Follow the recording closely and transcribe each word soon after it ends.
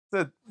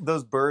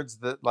those birds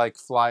that like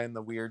fly in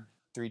the weird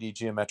 3D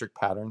geometric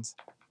patterns.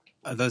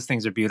 Those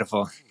things are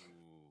beautiful.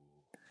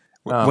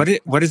 Um,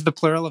 What is the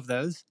plural of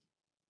those?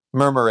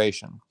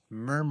 Murmuration.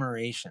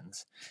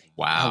 Murmurations.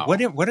 Wow.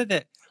 What are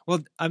the?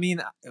 Well, I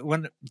mean,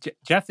 when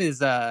Jeff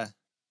is a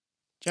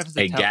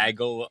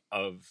gaggle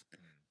of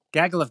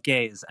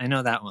gays. I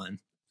know that one,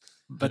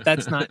 but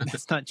that's not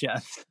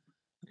Jeff.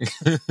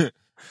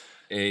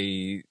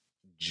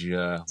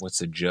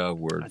 What's a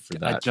word for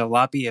that? A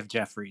jalopy of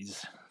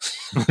Jeffries.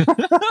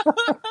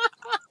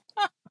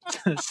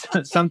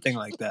 Something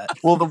like that.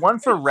 Well, the one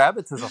for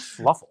rabbits is a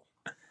fluffle.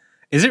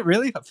 Is it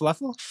really a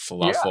fluffle?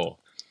 Fluffle.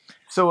 Yeah.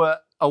 So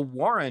a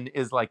warren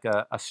is like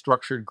a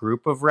structured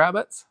group of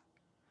rabbits,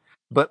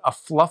 but a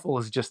fluffle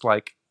is just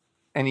like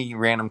any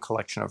random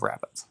collection of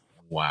rabbits.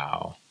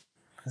 Wow.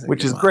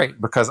 Which is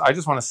great because I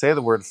just want to say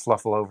the word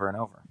fluffle over and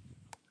over.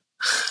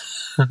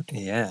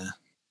 Yeah.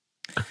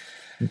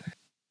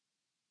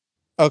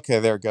 Okay,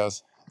 there it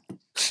goes.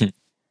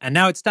 And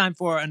now it's time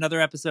for another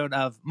episode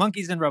of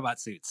Monkeys in Robot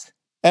Suits.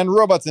 And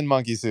robots in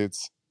monkey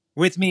suits.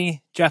 With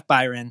me, Jeff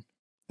Byron.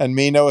 And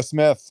me, Noah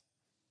Smith.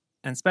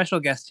 And special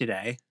guest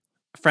today,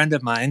 a friend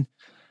of mine,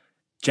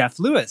 Jeff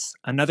Lewis.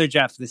 Another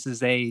Jeff. This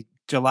is a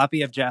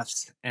jalopy of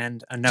Jeffs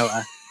and a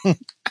Noah.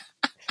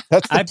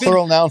 That's the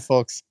plural noun,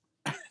 folks.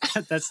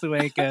 That's the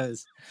way it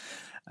goes.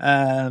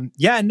 I'm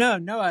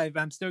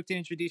stoked to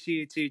introduce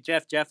you to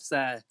Jeff. Jeff's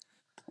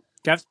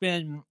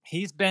been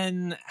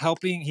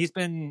helping.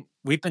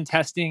 We've been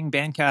testing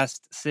Bandcast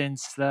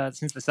since the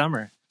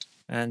summer,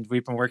 and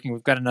we've been working.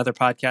 We've got another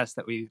podcast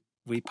that we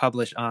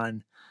publish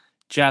on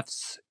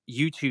Jeff's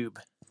YouTube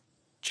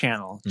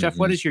channel. Mm-hmm. Jeff,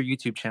 what is your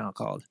YouTube channel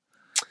called?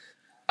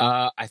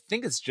 I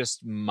think it's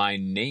just my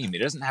name.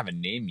 It doesn't have a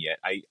name yet.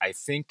 I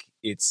think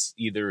it's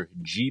either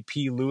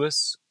GP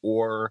Lewis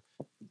or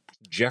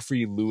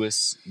Jeffrey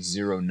Lewis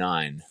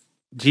 09.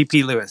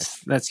 GP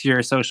Lewis. That's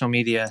your social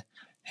media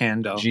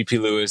handle. GP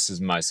Lewis is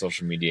my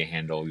social media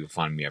handle. You'll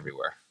find me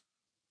everywhere.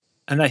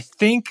 And I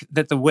think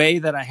that the way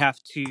that I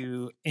have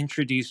to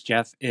introduce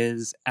Jeff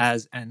is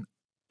as an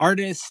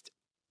artist,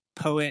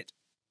 poet,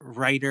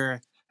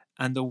 writer.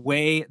 And the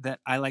way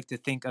that I like to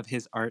think of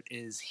his art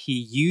is he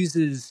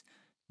uses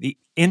the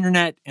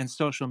internet and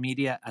social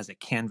media as a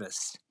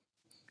canvas.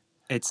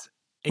 I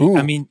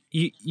mean,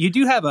 you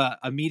do have a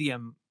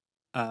Medium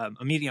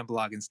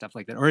blog and stuff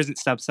like that, or is it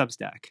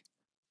Substack?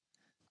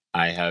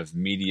 I have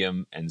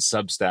Medium and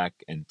Substack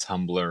and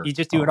Tumblr. You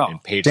just do it all.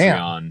 And Patreon.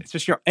 Damn. It's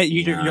just you're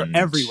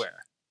everywhere.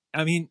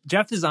 I mean,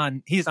 Jeff is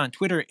he's on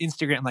Twitter,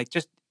 Instagram, like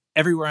just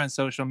everywhere on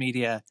social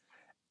media,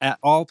 at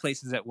all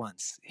places at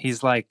once.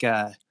 He's like,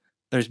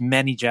 there's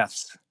many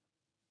Jeffs.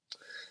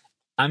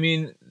 I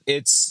mean,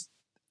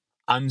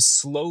 I'm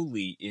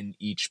slowly in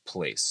each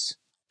place.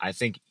 I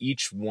think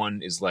each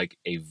one is like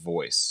a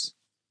voice,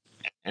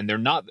 and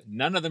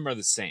none of them are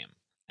the same.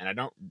 And I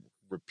don't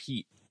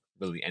repeat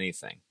really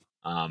anything.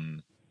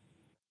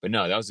 But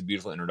no, that was a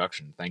beautiful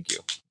introduction. Thank you.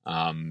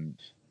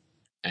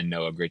 And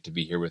Noah, great to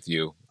be here with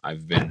you.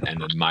 I've been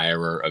an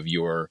admirer of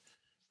your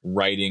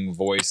writing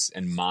voice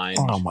and mind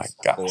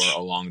for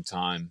a long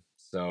time.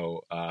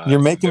 So you're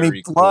making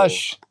me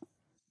blush.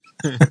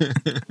 Cool.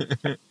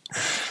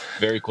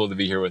 Very cool to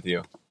be here with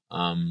you.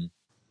 And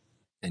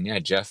yeah,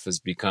 Jeff has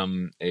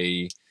become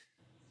a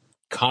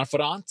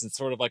confidant and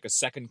sort of like a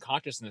second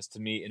consciousness to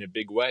me in a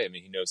big way. I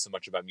mean, he knows so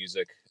much about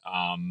music.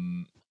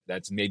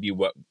 That's maybe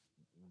what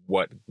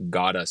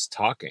got us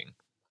talking.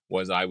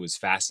 I was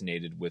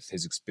fascinated with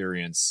his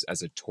experience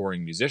as a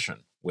touring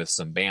musician with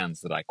some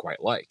bands that I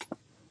quite like.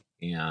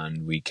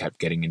 And we kept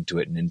getting into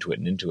it.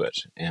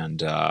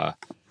 And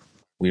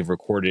we've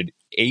recorded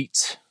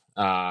 8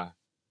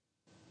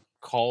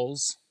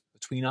 calls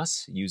between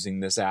us using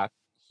this app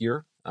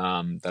here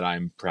that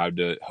I'm proud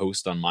to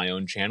host on my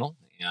own channel.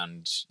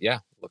 And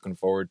yeah, looking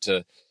forward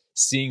to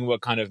seeing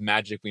what kind of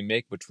magic we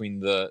make between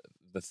the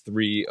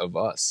 3 of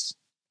us.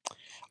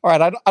 All right,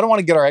 I don't want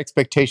to get our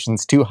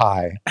expectations too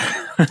high.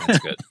 That's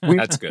good.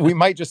 That's good. We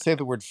might just say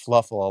the word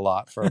fluffle a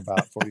lot for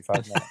about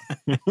 45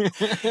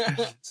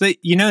 minutes. So,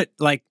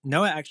 like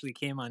Noah actually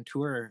came on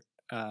tour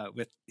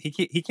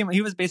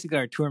he was basically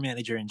our tour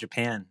manager in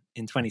Japan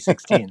in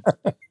 2016.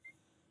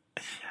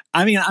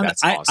 I mean,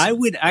 awesome. I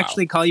would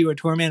actually call you a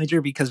tour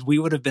manager because we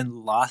would have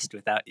been lost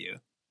without you.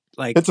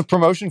 Like, it's a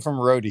promotion from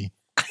roadie.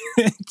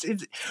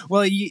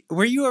 Well,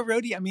 were you a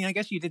roadie? I mean, I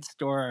guess you did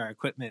store our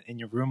equipment in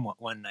your room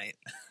one night.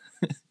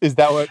 Is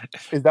that what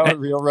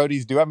real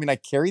roadies do? I mean, I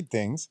carried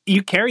things.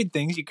 You carried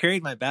things. You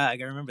carried my bag.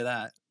 I remember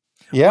that.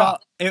 Yeah.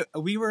 Well,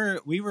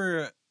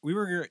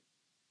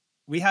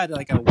 we had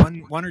like a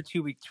 1 or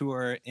 2 week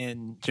tour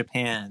in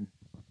Japan,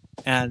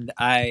 and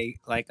I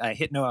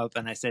hit Noah up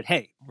and I said,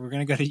 "Hey, we're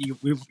gonna go to you.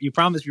 You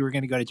promised we were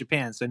gonna go to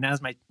Japan, so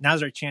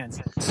now's our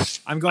chance.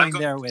 I'm going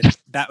there with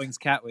Batwings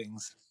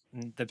Catwings,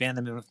 the band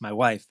I'm in with my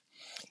wife,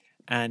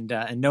 and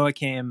Noah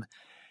came."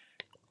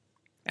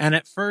 And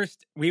at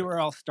first, we were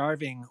all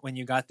starving when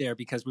you got there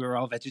because we were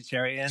all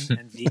vegetarian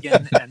and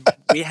vegan, and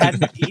we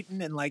hadn't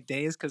eaten in like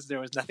days because there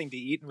was nothing to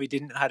eat, and we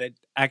didn't know how to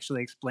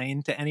actually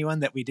explain to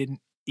anyone that we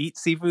didn't eat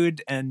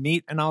seafood and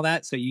meat and all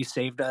that. So you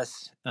saved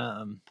us.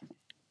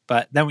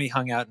 But then we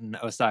hung out in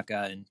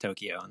Osaka and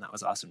Tokyo, and that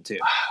was awesome too.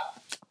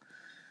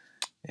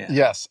 Yeah.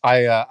 Yes,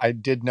 I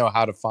did know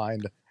how to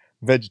find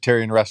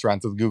vegetarian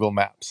restaurants with Google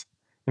Maps.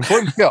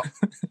 Important skill.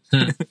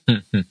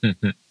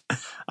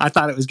 I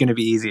thought it was going to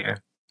be easier.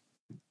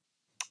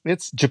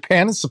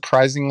 Japan is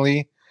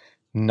surprisingly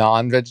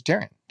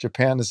non-vegetarian.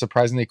 Japan is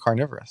surprisingly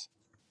carnivorous.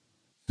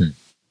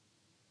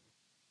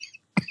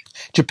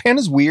 Japan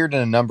is weird in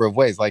a number of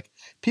ways. Like,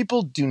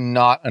 people do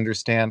not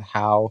understand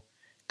how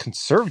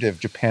conservative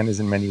Japan is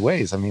in many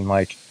ways. I mean,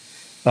 like,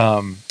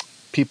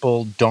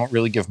 people don't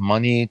really give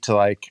money to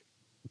like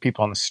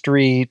people on the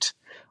street,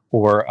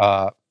 or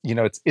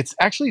it's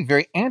actually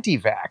very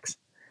anti-vax.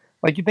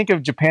 Like, you think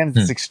of Japan as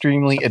this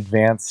extremely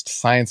advanced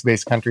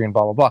science-based country and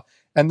blah blah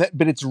blah,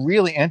 but it's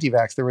really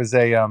anti-vax. There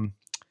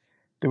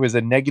was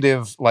a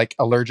negative like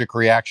allergic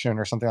reaction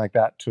or something like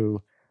that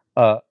to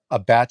a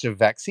batch of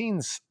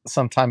vaccines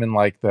sometime in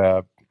like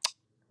the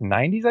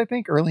 90s, I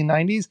think, early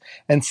 90s.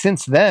 And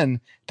since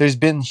then, there's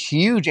been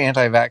huge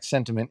anti-vax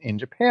sentiment in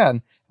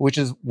Japan, which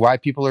is why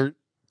people are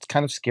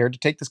kind of scared to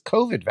take this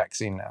COVID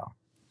vaccine now.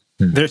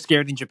 They're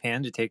scared in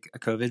Japan to take a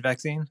COVID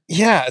vaccine?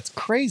 Yeah, it's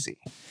crazy.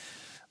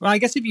 Well, I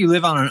guess if you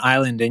live on an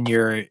island and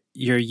you're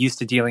used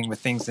to dealing with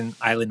things in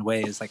island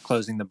ways, like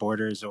closing the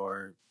borders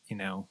or,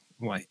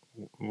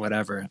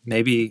 whatever,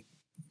 maybe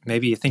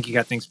you think you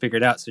got things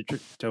figured out.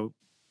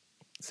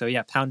 So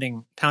yeah,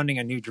 pounding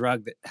a new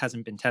drug that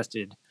hasn't been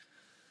tested.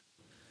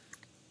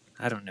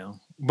 I don't know.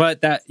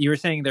 But that you were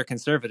saying they're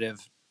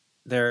conservative.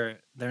 They're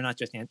not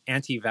just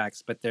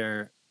anti-vax, but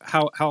they're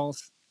how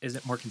else is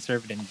it more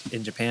conservative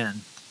in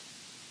Japan?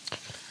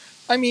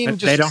 I mean,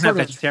 they don't have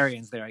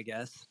vegetarians there, I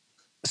guess.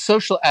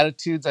 Social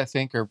attitudes, I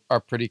think, are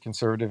pretty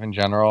conservative in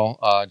general.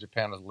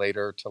 Japan was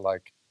later to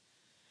like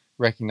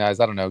recognize,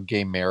 I don't know,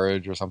 gay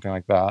marriage or something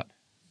like that.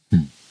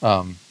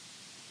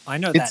 I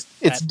know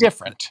it's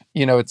different.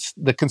 It's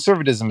the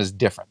conservatism is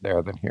different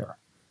there than here.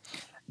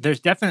 There's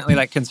definitely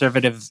like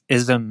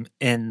conservatism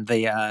in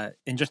the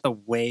in just the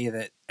way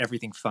that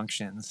everything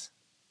functions.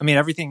 I mean,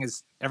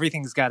 everything's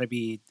got to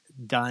be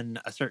done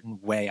a certain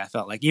way. I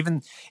felt like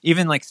even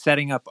like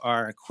setting up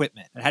our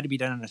equipment, it had to be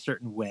done in a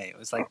certain way. It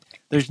was like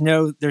there's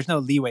no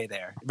leeway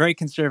there. Very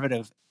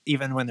conservative,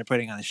 even when they're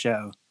putting on a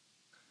show.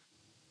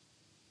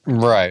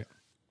 Right.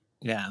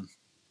 Yeah.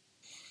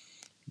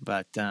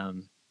 But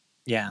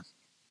yeah,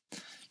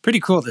 pretty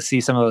cool to see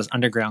some of those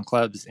underground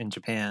clubs in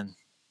Japan.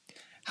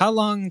 How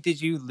long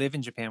did you live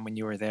in Japan when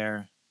you were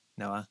there,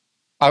 Noah?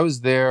 I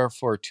was there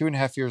for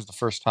 2.5 years the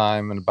first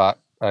time and about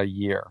a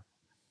year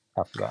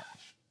after that.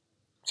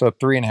 So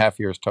 3.5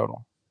 years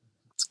total.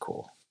 That's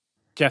cool.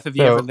 Jeff, have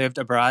you ever lived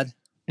abroad?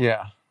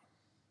 Yeah.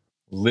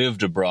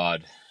 Lived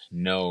abroad?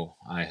 No,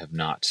 I have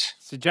not.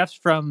 So Jeff's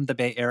from the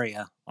Bay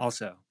Area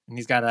also. And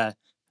he's got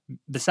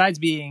besides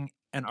being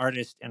an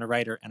artist and a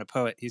writer and a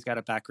poet, he's got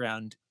a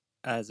background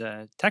as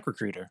a tech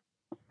recruiter.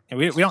 And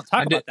we don't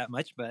talk about that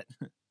much, but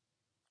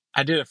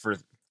I did it for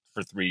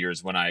 3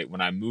 years when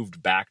I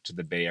moved back to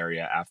the Bay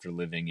Area after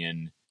living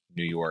in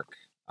New York.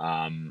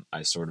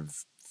 I sort of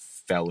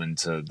fell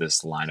into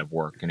this line of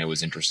work, and it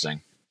was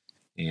interesting,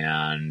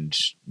 and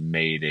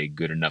made a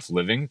good enough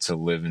living to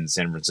live in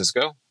San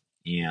Francisco,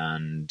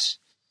 and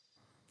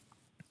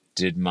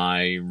did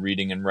my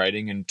reading and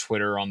writing and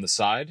Twitter on the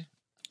side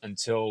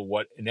until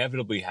what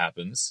inevitably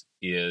happens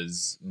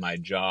is my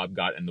job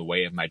got in the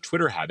way of my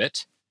Twitter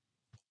habit,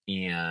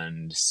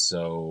 and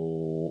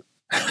so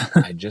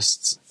I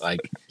just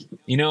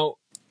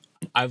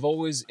I've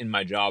always in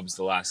my jobs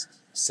the last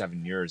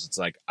 7 years, it's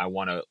like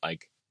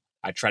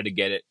I try to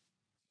get it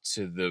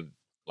to the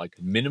like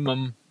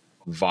minimum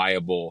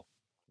viable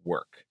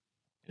work.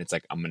 And it's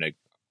like, I'm going to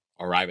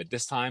arrive at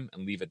this time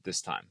and leave at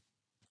this time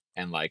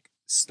and like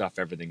stuff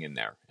everything in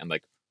there and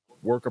like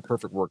work a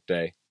perfect work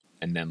day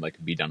and then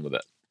like be done with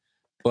it.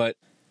 But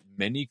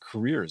many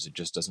careers, it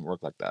just doesn't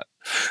work like that.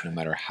 No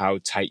matter how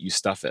tight you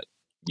stuff it,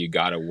 you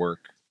got to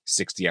work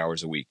 60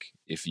 hours a week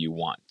if you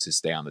want to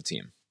stay on the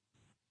team.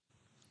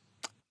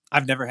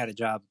 I've never had a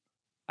job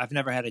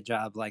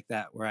like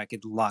that where I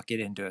could lock it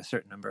into a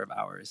certain number of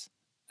hours.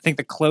 I think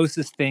the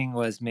closest thing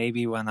was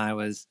maybe when I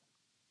was,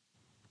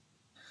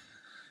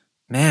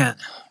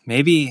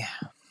 maybe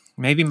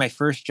my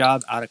first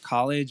job out of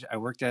college. I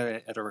worked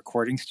at a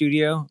recording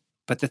studio.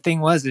 But the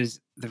thing is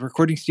the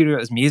recording studio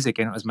was music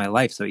and it was my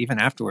life. So even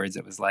afterwards,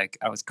 it was like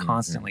I was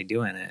constantly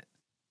doing it.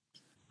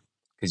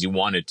 Because you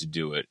wanted to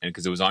do it and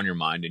because it was on your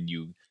mind and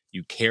you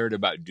cared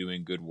about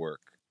doing good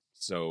work.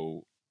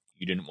 So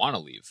you didn't want to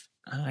leave.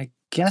 I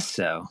guess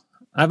so.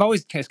 I've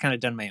always just kind of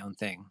done my own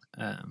thing.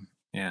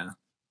 Yeah.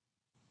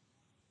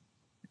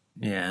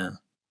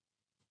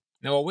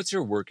 Now, what's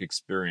your work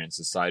experience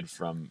aside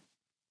from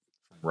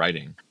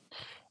writing?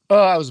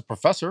 I was a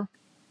professor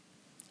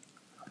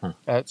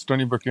at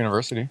Stony Brook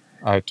University.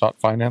 I taught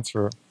finance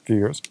for a few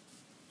years.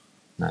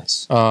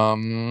 Nice.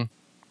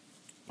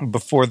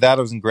 Before that,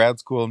 I was in grad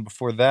school, and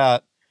before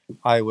that,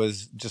 I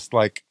was just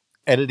like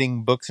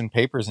editing books and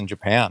papers in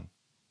Japan.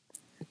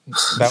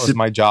 That was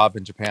my job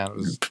in Japan. It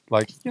was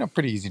like,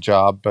 pretty easy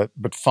job,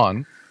 but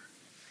fun.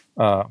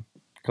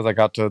 Because I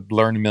got to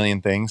learn a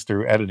million things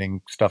through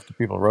editing stuff that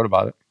people wrote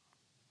about it.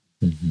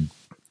 Mm-hmm.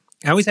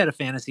 I always had a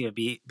fantasy of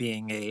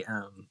being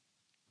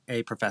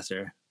a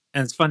professor,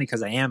 and it's funny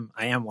because I am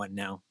one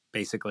now,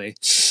 basically.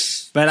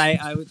 But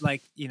I would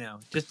like,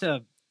 just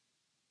to.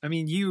 I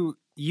mean, you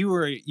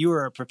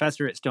were a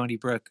professor at Stony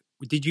Brook.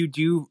 Did you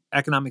do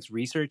economics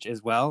research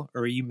as well,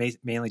 or were you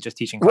mainly just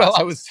teaching classes?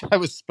 Well, I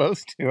was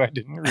supposed to. I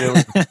didn't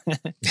really.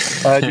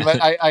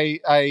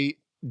 I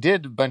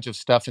did a bunch of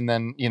stuff, and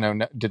then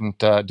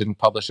didn't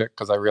publish it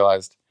because I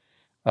realized,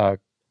 or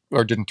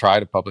didn't try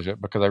to publish it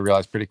because I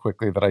realized pretty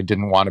quickly that I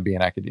didn't want to be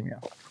in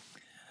academia.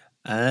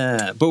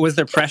 But was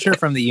there pressure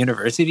from the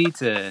university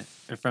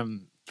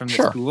from the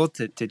Sure. school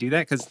to do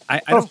that? Because I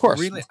don't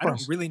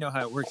really know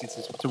how it works.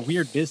 It's a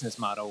weird business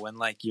model when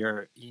like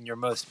your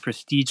most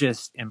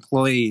prestigious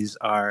employees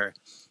are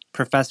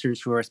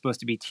professors who are supposed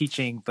to be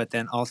teaching, but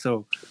then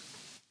also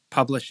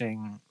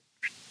publishing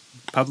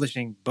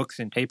books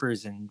and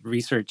papers and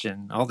research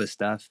and all this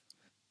stuff.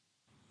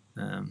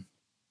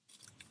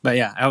 But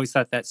yeah, I always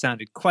thought that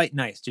sounded quite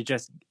nice to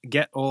just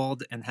get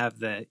old and have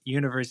the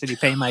university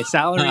pay my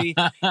salary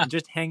and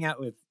just hang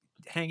out with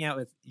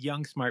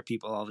young, smart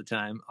people all the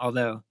time.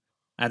 Although,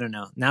 I don't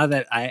know. Now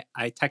that I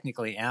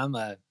technically am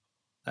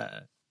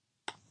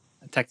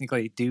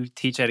technically do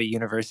teach at a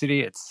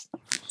university, it's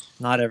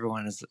not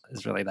everyone is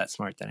really that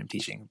smart that I'm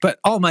teaching. But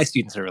all my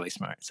students are really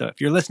smart. So if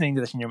you're listening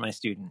to this and you're my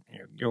student,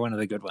 you're one of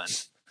the good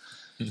ones.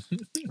 It's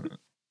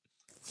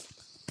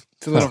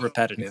a little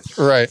repetitive.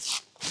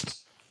 Right.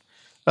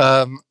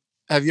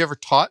 Have you ever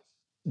taught,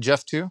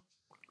 Jeff, too?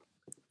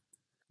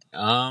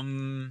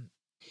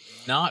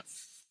 Not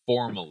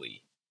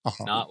formally.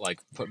 Not like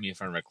put me in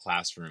front of a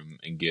classroom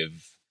and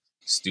give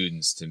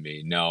students to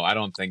me. No, I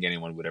don't think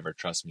anyone would ever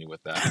trust me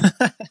with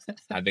that.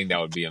 I think that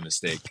would be a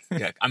mistake.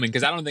 Yeah, I mean,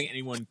 because I don't think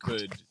anyone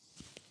could.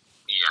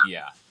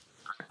 Yeah,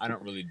 I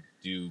don't really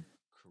do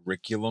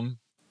curriculum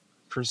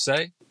per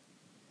se.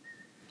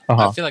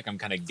 I feel like I'm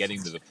kind of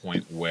getting to the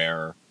point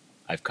where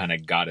I've kind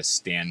of got a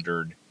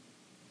standard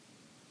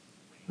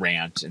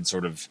rant and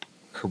sort of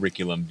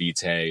curriculum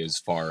vitae as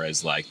far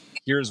as like,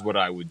 here's what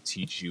I would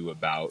teach you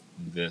about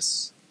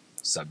this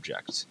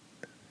subject.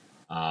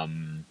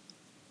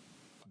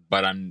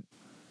 But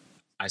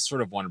I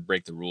sort of want to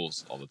break the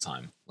rules all the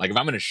time. Like if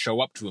I'm going to show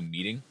up to a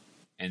meeting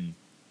and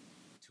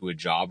to a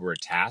job or a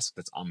task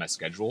that's on my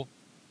schedule,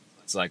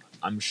 it's like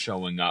I'm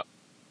showing up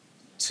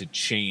to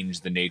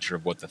change the nature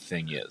of what the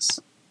thing is.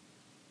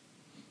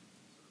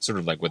 Sort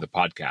of like with a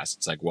podcast.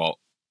 It's like, well,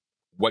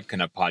 what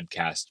can a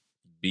podcast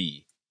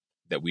be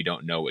that we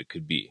don't know it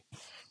could be?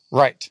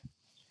 Right.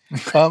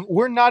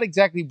 We're not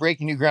exactly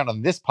breaking new ground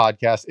on this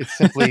podcast. It's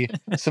simply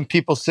some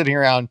people sitting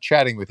around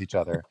chatting with each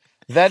other.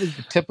 That is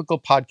the typical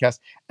podcast.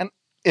 And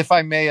if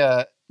I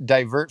may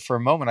divert for a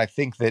moment, I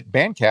think that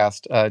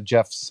Bandcast,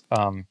 Jeff's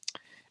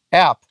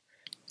app,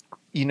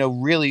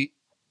 really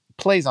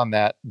plays on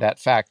that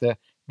fact.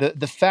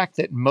 The fact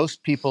that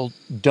most people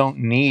don't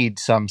need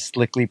some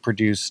slickly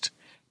produced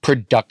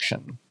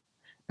production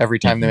every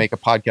time they make a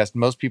podcast.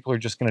 Most people are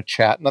just going to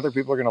chat, and other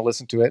people are going to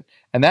listen to it.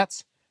 And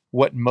that's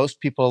what most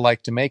people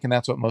like to make, and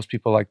that's what most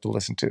people like to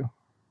listen to.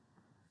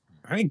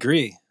 I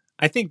agree.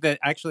 I think that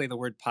actually the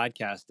word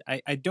podcast,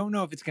 I don't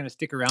know if it's going to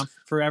stick around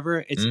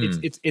forever.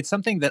 It's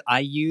something that I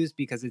use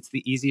because it's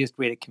the easiest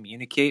way to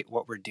communicate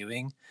what we're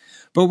doing.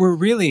 But we're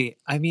really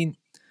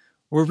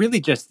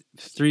just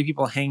three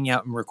people hanging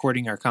out and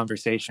recording our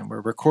conversation. We're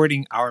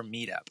recording our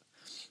meetup,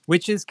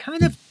 which is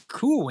kind of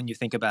cool when you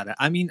think about it.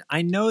 I mean,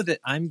 I know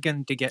that I'm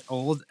going to get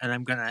old and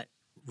I'm going to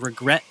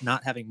regret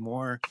not having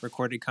more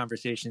recorded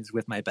conversations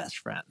with my best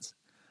friends.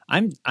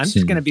 I'm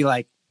just going to be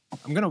like,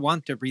 I'm going to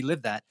want to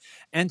relive that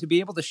and to be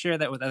able to share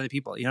that with other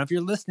people. If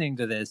you're listening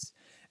to this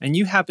and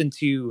you happen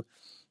to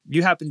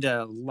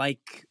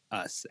like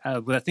us,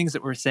 the things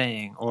that we're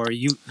saying, or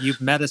you've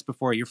met us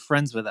before, you're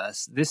friends with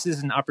us, this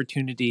is an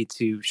opportunity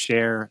to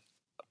share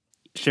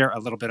a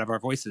little bit of our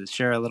voices,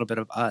 share a little bit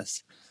of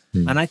us.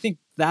 And I think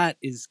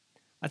that's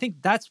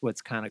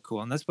what's kind of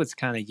cool. And that's what's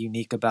kind of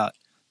unique about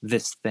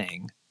this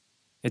thing.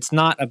 It's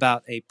not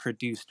about a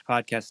produced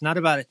podcast. It's not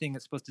about a thing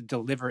that's supposed to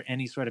deliver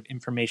any sort of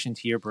information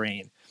to your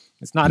brain.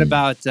 It's not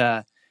about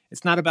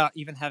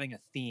even having a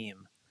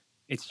theme.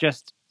 It's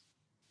just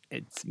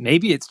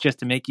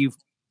to make you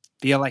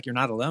feel like you're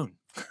not alone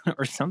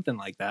or something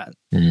like that.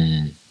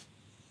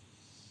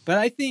 But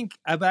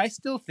I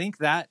still think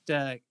that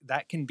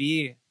that can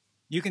be,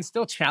 you can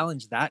still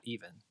challenge that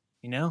even,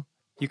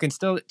 you can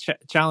still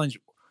challenge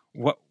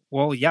what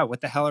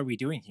the hell are we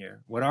doing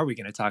here? What are we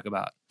going to talk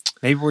about?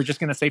 Maybe we're just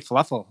going to say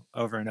fluffle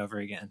over and over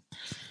again.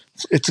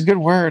 It's a good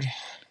word.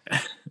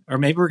 Or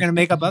maybe we're going to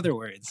make up other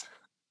words.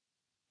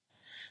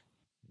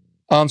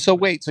 So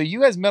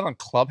you guys met on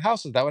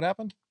Clubhouse? Is that what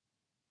happened?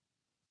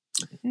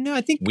 No,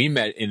 I think we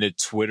met in a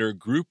Twitter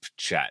group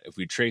chat. If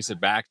we trace it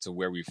back to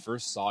where we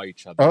first saw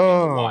each other in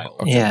the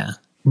wild, yeah,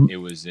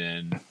 it was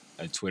in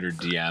a Twitter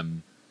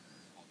DM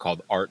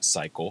called Art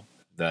Cycle.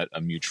 that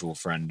a mutual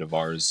friend of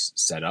ours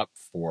set up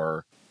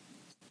for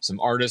some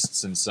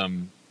artists and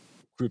some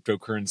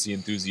cryptocurrency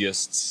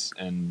enthusiasts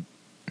and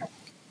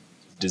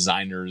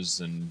designers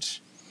and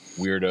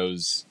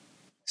weirdos.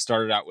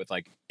 Started out with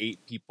like 8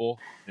 people,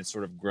 and it's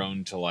sort of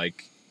grown to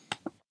like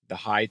the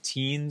high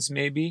teens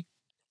maybe,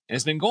 and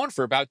it's been going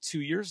for about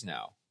 2 years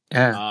now.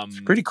 Yeah, it's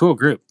a pretty cool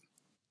group.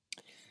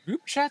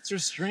 Group chats are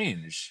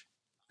strange,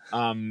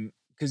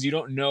 because you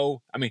don't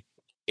know. I mean,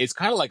 it's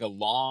kind of like a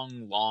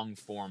long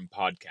form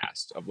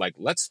podcast of like,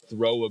 let's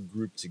throw a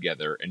group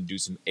together and do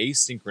some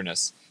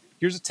asynchronous.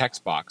 Here's a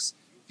text box.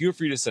 Feel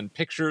free to send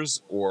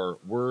pictures or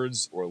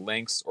words or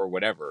links or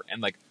whatever,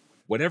 and like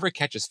whatever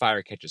catches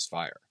fire catches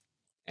fire,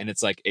 and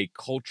it's like a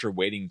culture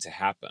waiting to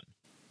happen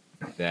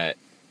that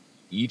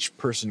each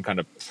person kind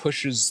of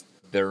pushes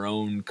their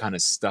own kind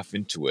of stuff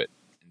into it,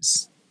 and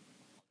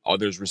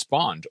others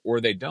respond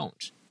or they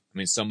don't. I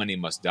mean, so many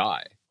must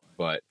die,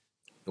 but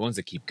the ones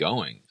that keep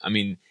going. I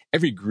mean,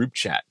 every group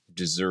chat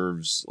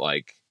deserves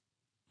like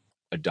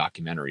a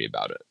documentary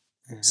about it.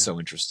 It's so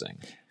interesting.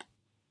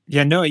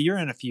 Yeah, Noah, you're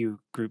in a few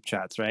group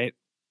chats, right?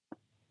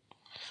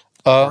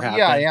 Or have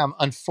Yeah, I been? am.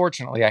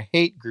 Unfortunately, I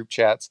hate group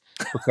chats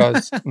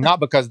because not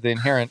because the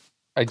inherent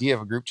idea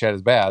of a group chat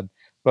is bad,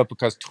 but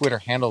because Twitter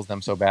handles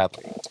them so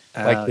badly.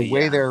 Like Oh,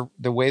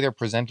 the way they're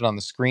presented on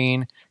the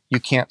screen, you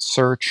can't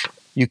search,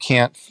 you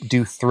can't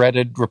do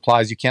threaded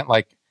replies, you can't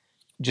like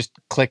just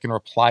click and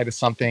reply to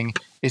something.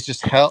 It's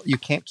just hell. You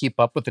can't keep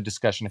up with the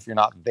discussion if you're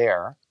not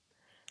there.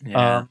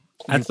 Yeah, You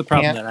that's the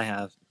problem can't. that I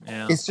have.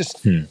 Yeah. It's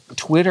just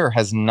Twitter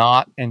has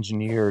not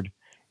engineered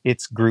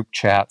its group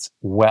chats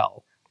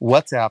well.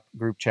 WhatsApp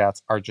group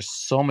chats are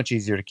just so much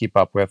easier to keep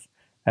up with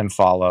and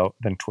follow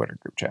than Twitter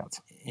group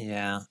chats.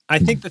 Yeah. I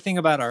think the thing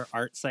about our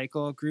art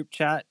cycle group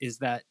chat is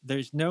that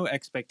there's no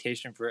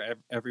expectation for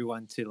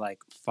everyone to like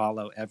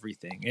follow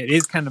everything. It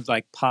is kind of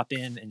like pop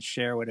in and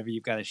share whatever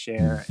you've got to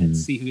share and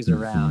see who's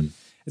around.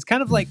 It's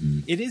kind of like,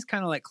 it is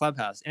kind of like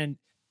Clubhouse. And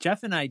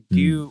Jeff and I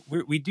do,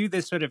 we do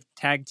this sort of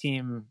tag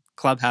team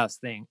Clubhouse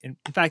thing. In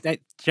fact,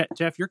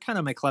 Jeff, you're kind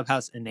of my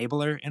Clubhouse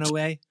enabler in a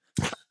way.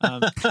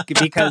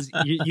 Because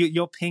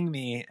you'll ping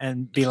me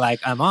and be like,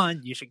 I'm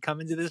on, you should come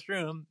into this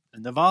room,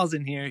 and Naval's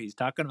in here, he's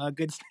talking about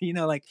good stuff,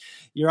 like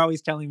you're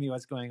always telling me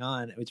what's going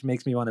on, which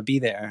makes me want to be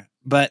there.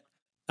 But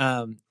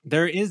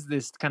there is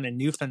this kind of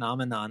new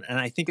phenomenon, and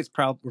I think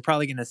we're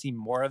probably going to see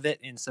more of it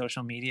in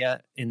social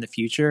media in the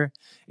future,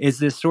 is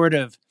this sort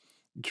of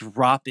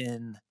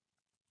drop-in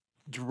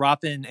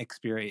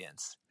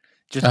experience.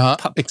 Just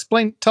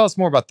tell us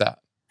more about that.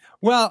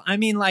 Well, I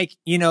mean, like,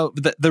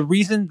 the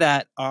reason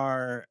that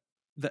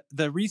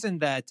the reason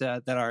that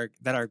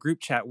our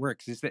group chat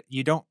works is that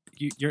you're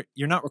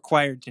not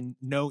required to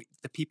know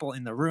the people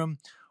in the room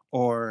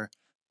or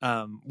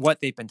what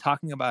they've been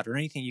talking about or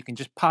anything. You can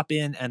just pop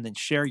in and then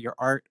share your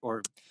art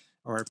or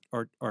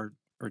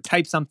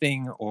type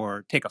something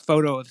or take a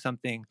photo of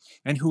something,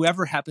 and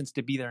whoever happens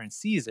to be there and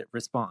sees it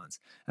responds.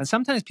 And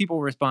sometimes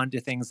people respond to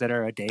things that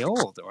are a day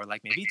old or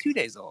like maybe 2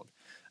 days old.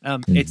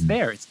 It's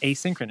there, it's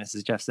asynchronous,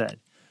 as Jeff said,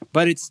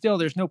 but it's still,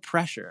 there's no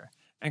pressure.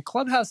 And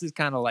Clubhouse is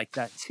kind of like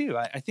that too.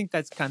 I think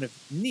that's kind of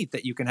neat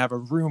that you can have a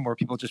room where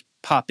people just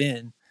pop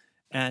in,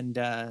 and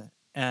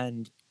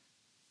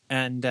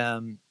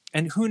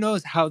who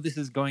knows how this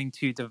is going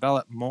to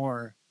develop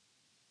more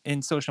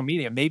in social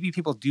media. Maybe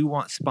people do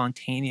want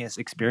spontaneous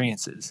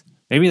experiences.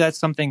 Maybe that's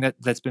something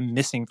that's been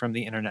missing from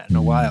the internet in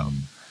a while.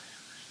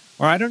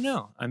 Or I don't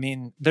know. I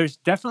mean, there's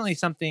definitely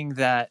something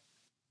that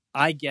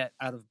I get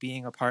out of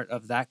being a part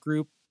of that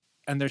group,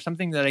 and there's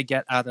something that I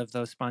get out of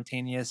those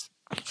spontaneous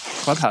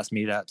Clubhouse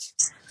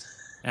meetups,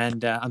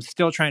 and I'm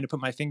still trying to put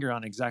my finger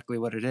on exactly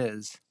what it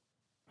is.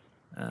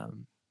 I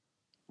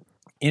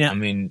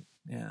mean,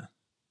 yeah,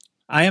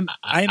 I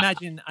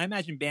imagine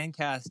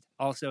Bandcast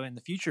also in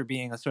the future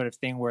being a sort of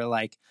thing where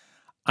like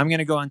I'm going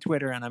to go on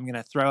Twitter and I'm going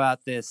to throw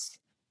out this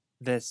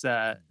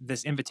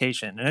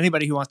invitation, and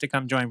anybody who wants to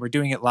come join, we're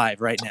doing it live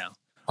right now.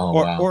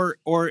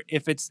 Or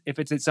if it's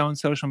its own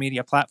social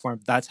media platform,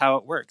 that's how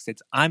it works.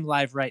 I'm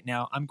live right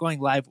now. I'm going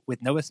live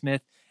with Noah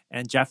Smith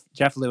and Jeff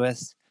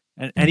Lewis,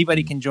 and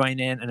anybody can join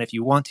in. And if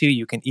you want to,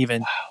 you can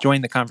even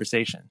join the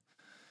conversation,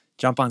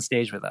 jump on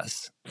stage with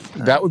us.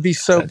 That would be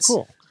so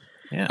cool.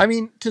 Yeah, I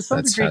mean, to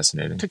some degree,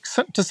 fascinating.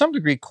 To some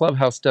degree,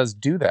 Clubhouse does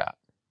do that.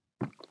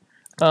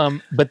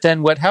 But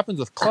then what happens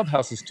with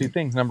Clubhouse is two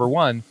things. Number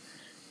one,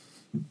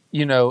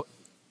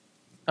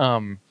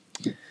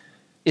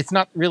 it's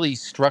not really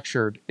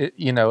structured,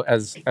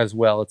 as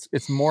well.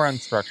 It's more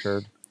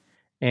unstructured,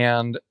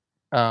 and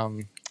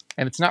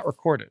it's not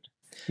recorded.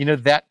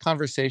 That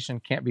conversation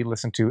can't be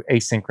listened to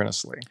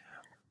asynchronously.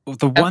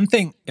 The one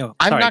thing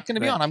I'm not going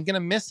to be on. I'm going to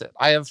miss it.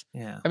 I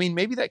mean,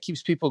 maybe that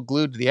keeps people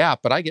glued to the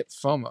app, but I get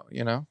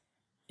FOMO.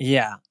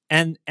 Yeah,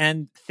 and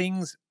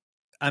things.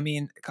 I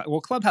mean, well,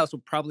 Clubhouse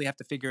will probably have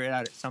to figure it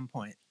out at some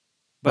point.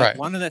 But right.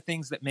 One of the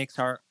things that makes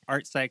our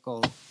Art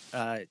Cycle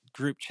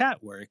group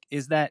chat work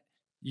is that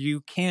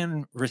you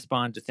can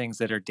respond to things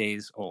that are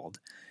days old.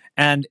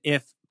 And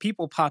if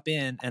people pop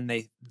in and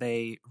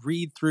they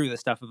read through the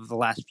stuff of the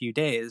last few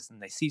days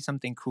and they see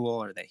something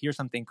cool or they hear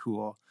something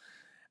cool.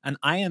 And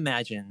I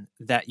imagine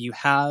that you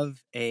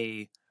have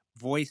a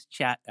voice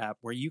chat app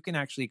where you can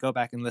actually go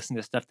back and listen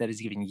to stuff that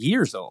is even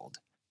years old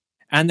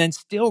and then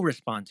still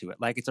respond to it.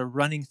 Like it's a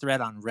running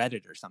thread on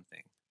Reddit or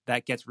something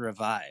that gets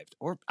revived.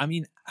 Or, I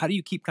mean, how do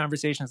you keep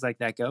conversations like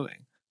that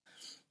going?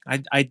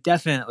 I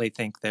definitely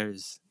think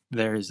there's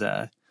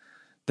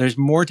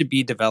more to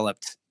be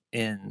developed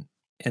in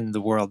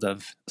the world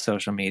of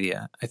social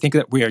media. I think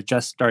that we are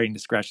just starting to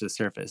scratch the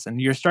surface, and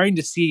you're starting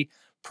to see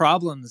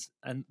problems,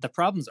 and the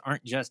problems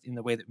aren't just in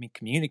the way that we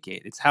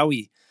communicate. It's how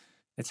we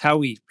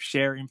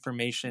share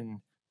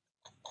information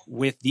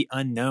with the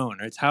unknown,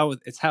 or it's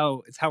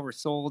how we're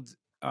sold.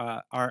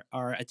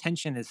 Our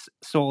attention is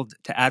sold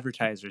to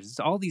advertisers. It's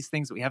all these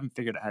things that we haven't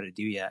figured out how to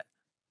do yet.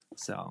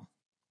 So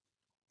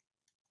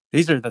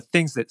these are the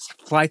things that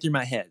fly through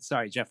my head.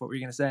 Sorry, Jeff, what were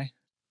you going to say?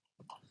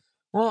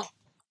 Well,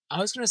 I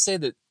was going to say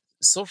that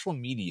social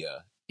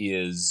media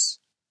is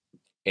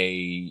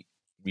a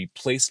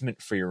replacement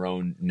for your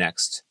own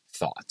next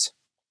thought,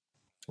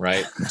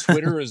 right?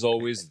 Twitter is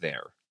always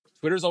there.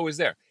 Twitter's always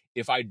there.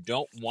 If I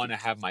don't want to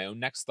have my own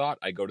next thought,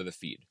 I go to the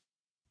feed.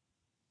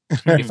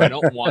 If I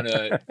don't want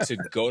to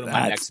go to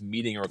my next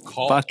meeting or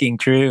call, fucking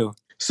true.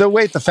 So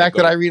wait, the fact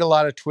that I read a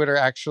lot of Twitter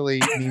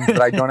actually means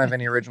that I don't have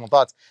any original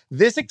thoughts.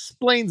 This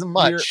explains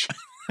much.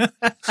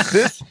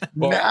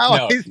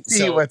 I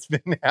see what's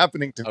been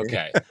happening to me.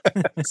 Okay.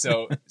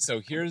 So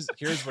here's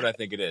what I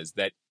think it is,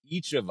 that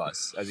each of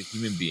us as a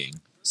human being,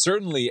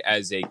 certainly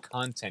as a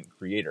content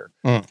creator,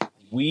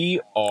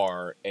 we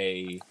are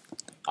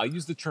I'll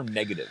use the term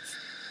negative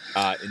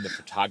in the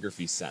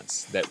photography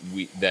sense, that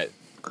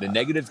the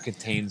negative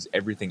contains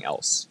everything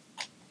else.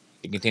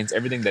 It contains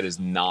everything that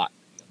is not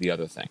the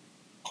other thing.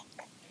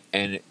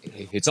 And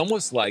it's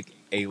almost like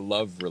a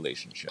love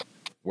relationship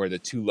where the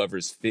two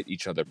lovers fit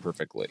each other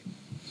perfectly.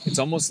 It's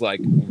almost like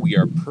we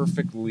are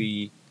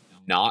perfectly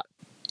not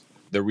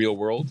the real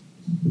world.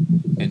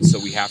 And so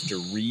we have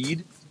to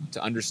read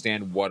to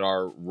understand what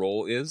our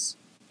role is.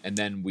 And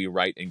then we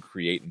write and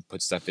create and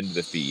put stuff into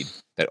the feed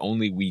that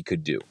only we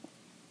could do.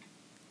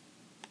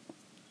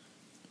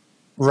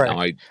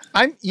 Right.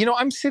 Now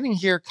I'm sitting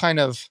here kind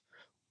of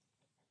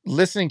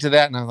listening to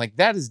that and I'm like,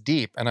 that is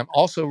deep. And I'm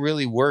also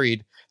really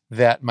worried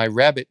that my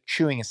rabbit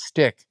chewing a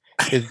stick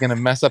is going to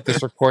mess up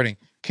this recording.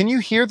 Can you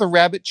hear the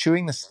rabbit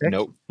chewing the stick?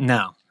 Nope.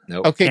 No.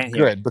 Okay,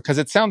 good, because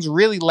it sounds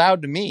really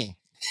loud to me.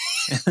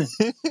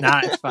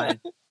 Nah, it's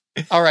fine.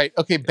 All right.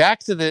 Okay,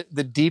 back to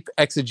the deep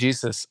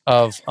exegesis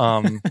of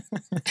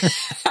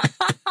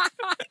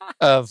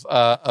of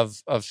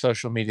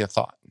social media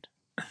thought.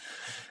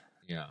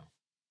 Yeah.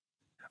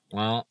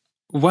 Well,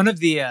 one of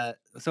the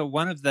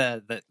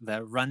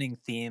running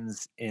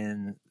themes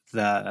in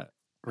the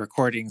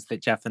recordings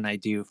that Jeff and I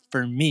do,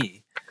 for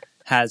me,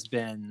 has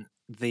been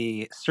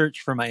the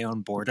search for my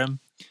own boredom,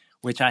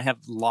 which I have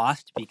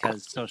lost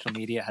because social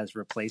media has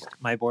replaced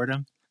my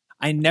boredom.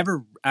 I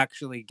never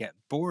actually get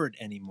bored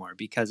anymore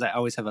because I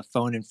always have a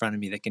phone in front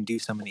of me that can do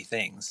so many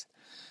things.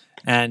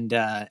 And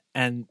I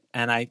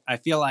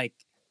feel like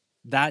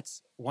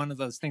that's one of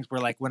those things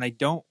where, like, when I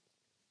don't,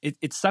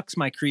 it sucks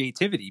my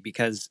creativity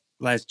because,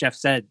 as Jeff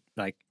said,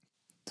 like,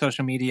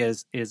 social media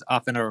is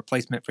often a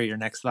replacement for your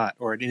next thought,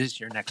 or it is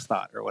your next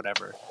thought, or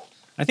whatever.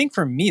 I think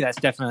for me, that's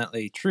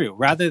definitely true.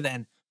 Rather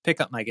than pick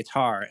up my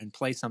guitar and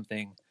play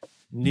something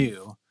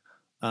new,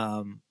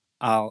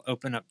 I'll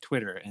open up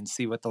Twitter and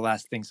see what the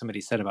last thing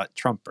somebody said about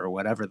Trump or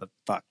whatever the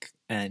fuck.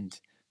 And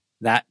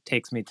that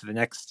takes me to the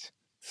next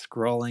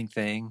scrolling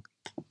thing.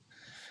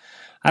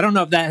 I don't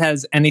know if that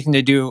has anything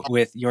to do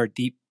with your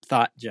deep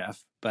thought,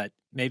 Jeff, but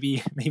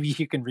maybe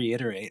you can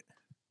reiterate.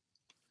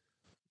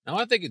 No,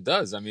 I think it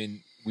does. I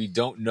mean, we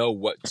don't know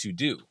what to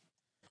do.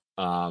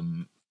 I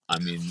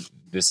mean,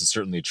 this is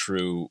certainly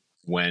true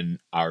when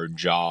our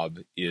job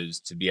is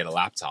to be at a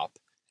laptop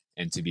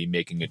and to be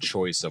making a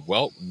choice of,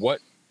 well, what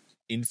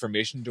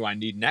information do I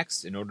need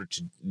next in order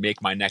to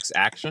make my next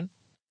action?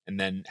 And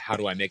then how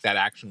do I make that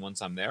action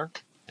once I'm there?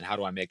 And how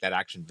do I make that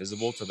action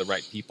visible to the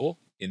right people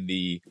in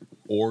the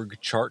org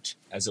chart,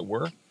 as it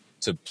were,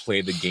 to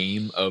play the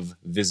game of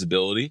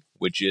visibility,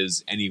 which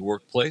is any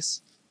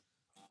workplace?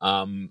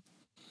 And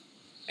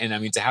I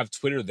mean, to have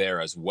Twitter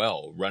there as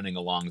well, running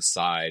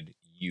alongside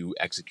you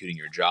executing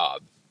your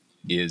job,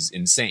 is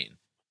insane,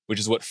 which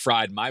is what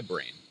fried my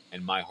brain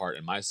and my heart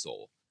and my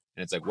soul.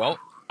 And it's like, well,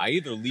 I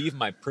either leave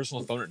my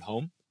personal phone at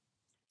home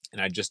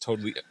and I just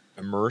totally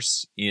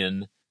immerse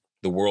in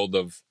the world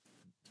of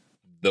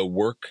the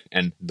work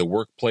and the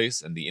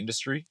workplace and the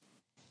industry,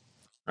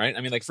 right?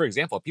 I mean, like, for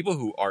example, people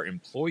who are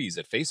employees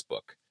at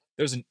Facebook,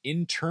 there's an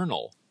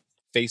internal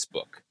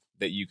Facebook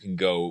that you can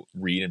go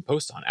read and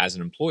post on as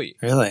an employee.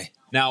 Really?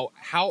 Now,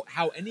 how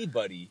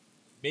anybody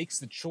makes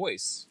the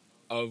choice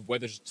of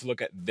whether to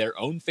look at their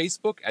own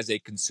Facebook as a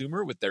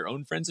consumer with their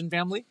own friends and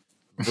family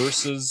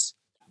versus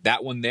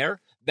that one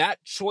there,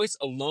 that choice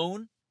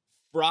alone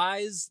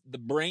fries the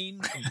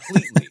brain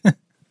completely.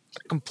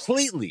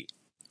 Completely.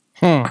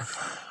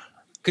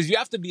 because you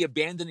have to be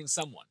abandoning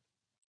someone,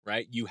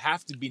 right? You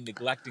have to be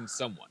neglecting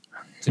someone.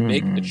 To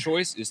make a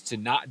choice is to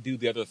not do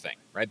the other thing,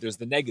 right? There's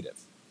the negative.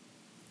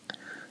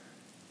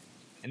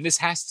 And this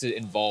has to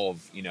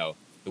involve,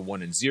 the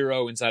 1 and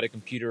 0 inside a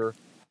computer. It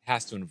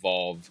has to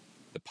involve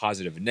the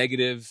positive and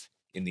negative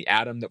in the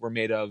atom that we're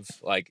made of.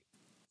 Like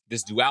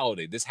this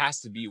duality, this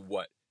has to be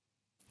what,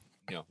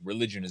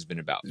 religion has been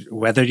about.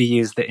 Whether to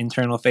use the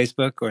internal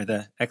Facebook or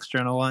the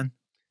external one.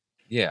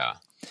 Yeah.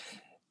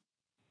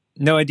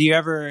 Noah, do you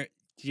ever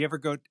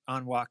go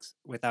on walks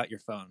without your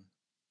phone?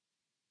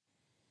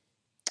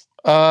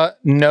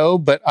 No,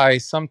 but I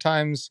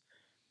sometimes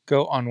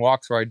go on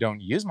walks where I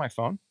don't use my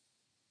phone.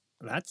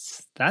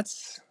 That's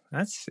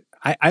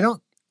I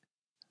don't.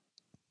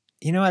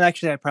 You know what?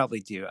 Actually, I probably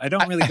do. I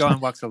don't really go on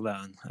walks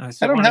alone. I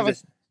don't have a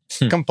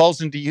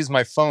compulsion to use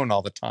my phone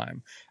all the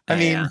time. I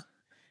mean,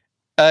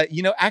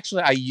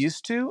 actually, I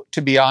used to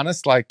be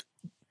honest, like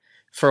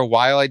for a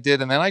while I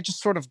did. And then I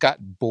just sort of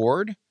got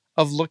bored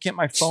of looking at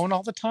my phone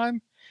all the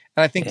time.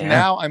 And I think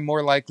now I'm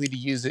more likely to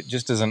use it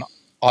just as an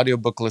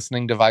audiobook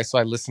listening device. So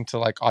I listen to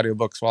like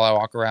audiobooks while I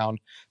walk around.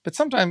 But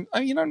sometimes,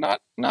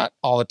 not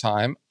all the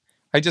time.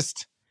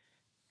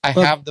 I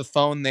have the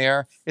phone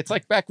there. It's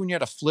like back when you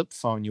had a flip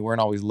phone, you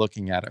weren't always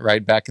looking at it,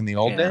 right? Back in the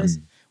old days.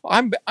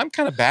 Well, I'm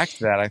kind of back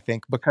to that, I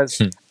think,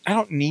 because I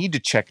don't need to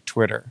check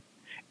Twitter.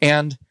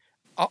 And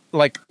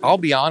I'll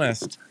be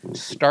honest,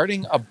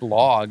 starting a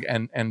blog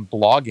and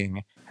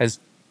blogging has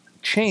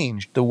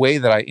changed the way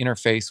that I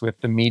interface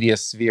with the media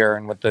sphere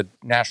and with the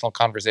national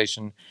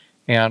conversation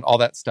and all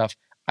that stuff.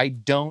 I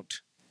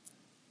don't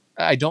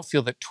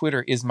feel that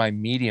Twitter is my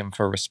medium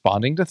for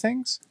responding to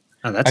things.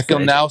 Oh, that's I feel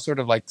good. now sort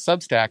of like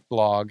Substack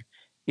blog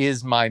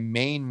is my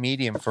main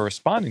medium for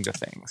responding to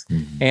things.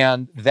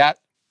 And that,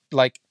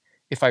 like,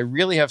 if I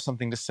really have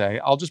something to say,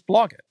 I'll just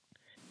blog it.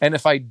 And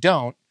if I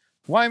don't,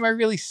 why am I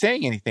really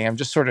saying anything? I'm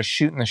just sort of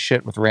shooting the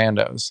shit with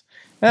randos.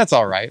 And that's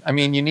all right. I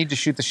mean, you need to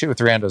shoot the shit with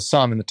randos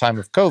some in the time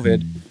of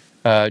COVID,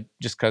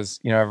 just because,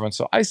 everyone's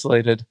so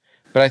isolated.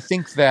 But I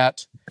think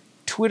that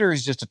Twitter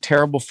is just a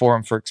terrible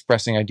forum for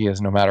expressing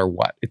ideas no matter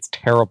what. It's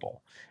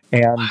terrible.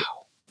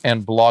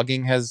 And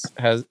blogging is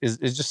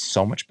just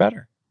so much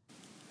better.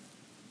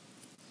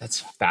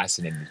 That's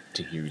fascinating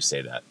to hear you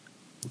say that.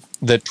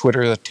 That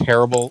Twitter is a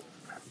terrible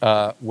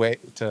way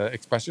to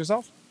express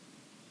yourself?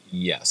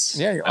 Yes.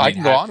 Yeah, I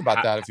can go on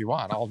about that if you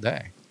want all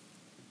day.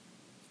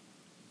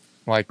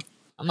 Like,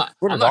 I'm not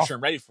sure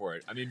I'm ready for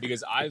it. I mean,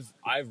 because I've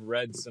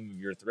read some of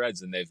your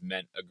threads and they've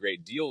meant a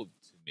great deal to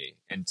me.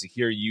 And to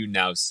hear you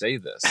now say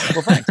this,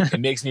 it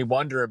makes me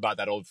wonder about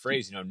that old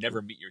phrase,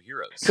 never meet your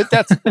heroes. But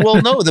that's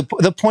no.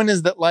 The point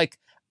is that like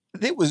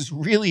it was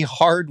really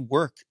hard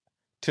work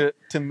to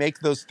make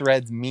those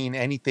threads mean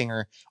anything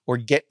or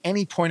get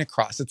any point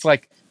across. It's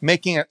like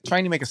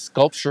trying to make a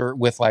sculpture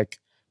with like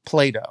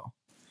Play-Doh.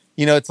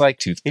 It's like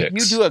Toothpicks.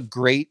 If you do a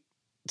great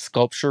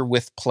sculpture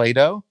with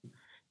Play-Doh,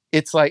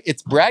 it's like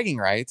it's bragging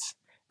rights.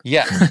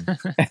 Yes.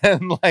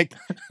 And like,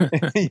 but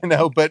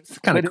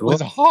it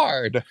was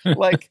hard.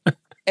 Like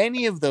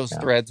any of those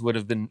threads would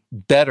have been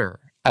better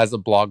as a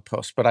blog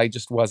post, but I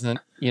just wasn't,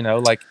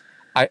 the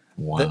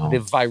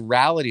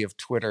virality of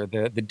Twitter,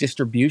 the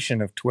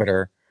distribution of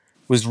Twitter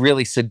was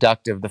really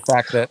seductive. The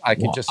fact that I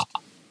could just,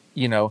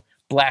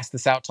 blast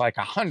this out to like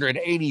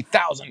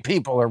 180,000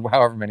 people or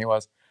however many it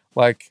was,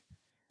 like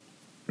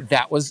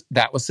that was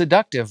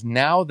seductive.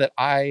 Now that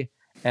I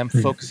am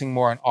focusing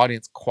more on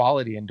audience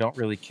quality and don't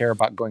really care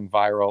about going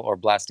viral or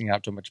blasting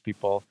out to much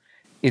people,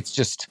 it's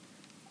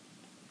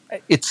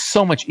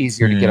so much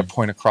easier to get a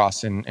point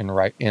across in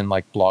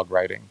like blog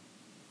writing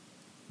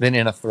than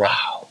in a thread.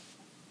 Wow.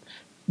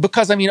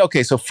 Because I mean,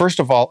 okay, so first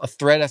of all, a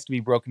thread has to be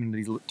broken into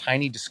these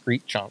tiny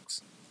discrete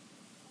chunks.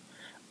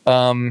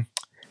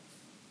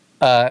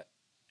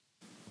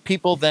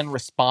 People then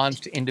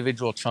respond to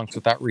individual chunks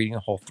without reading the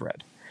whole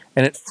thread,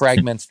 and it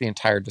fragments the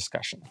entire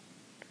discussion.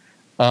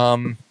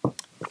 And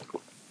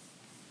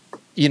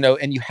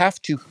you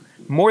have to,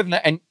 more than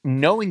that, and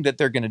knowing that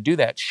they're going to do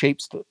that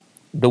shapes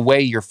the way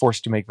you're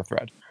forced to make the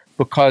thread,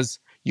 because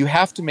you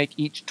have to make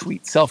each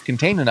tweet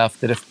self-contained enough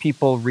that if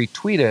people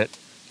retweet it,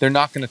 they're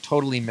not going to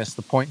totally miss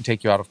the point and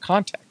take you out of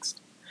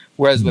context.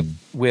 Whereas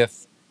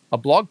with a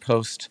blog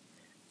post,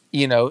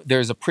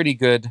 there's a pretty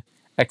good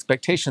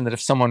expectation that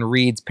if someone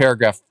reads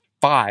paragraph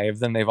 5,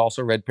 then they've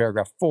also read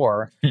paragraph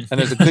 4, and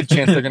there's a good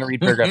chance they're going to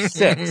read paragraph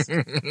 6.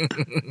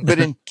 But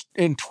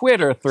in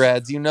Twitter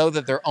threads,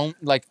 that they're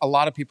like a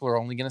lot of people are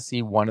only going to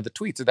see one of the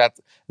tweets. So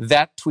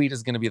that tweet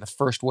is going to be the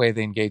first way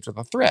they engage with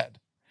a thread.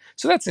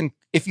 So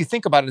if you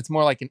think about it, it's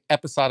more like an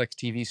episodic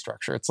TV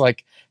structure. It's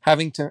like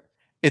having to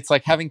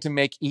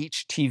make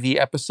each TV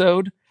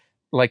episode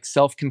like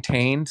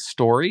self-contained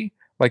story,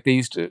 like they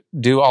used to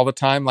do all the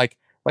time. Like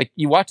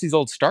you watch these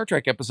old Star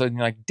Trek episodes and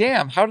you're like,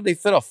 damn, how do they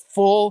fit a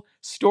full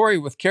story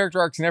with character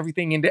arcs and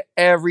everything into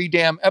every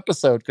damn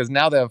episode? Because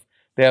now they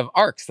have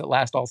arcs that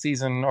last all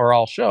season or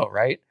all show,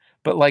 right?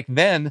 But like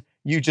then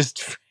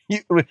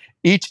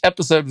each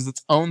episode was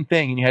its own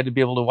thing and you had to be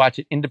able to watch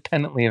it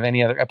independently of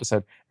any other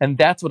episode. And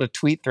that's what a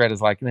tweet thread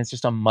is like. And it's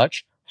just a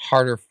much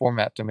harder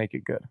format to make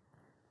it good.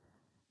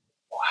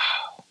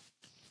 Wow.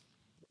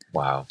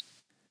 Well,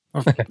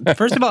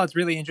 first of all, it's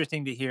really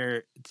interesting to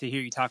hear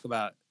you talk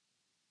about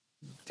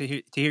to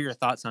hear your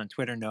thoughts on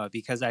Twitter, Noah,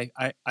 because I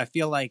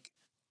feel like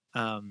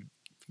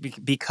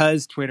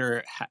because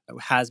Twitter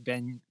has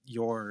been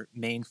your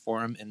main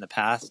forum in the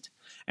past,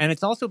 and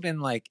it's also been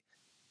like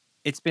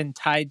it's been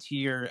tied to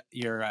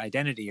your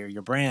identity or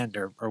your brand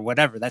or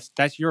whatever.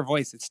 That's your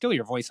voice. It's still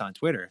your voice on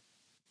Twitter.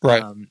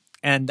 Right.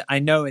 And I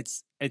know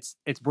it's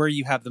where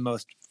you have the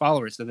most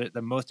followers, so that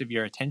the most of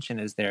your attention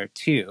is there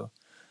too.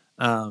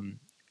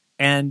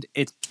 And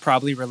it's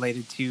probably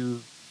related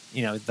to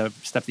the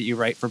stuff that you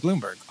write for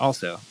Bloomberg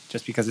also,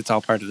 just because it's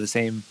all part of the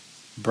same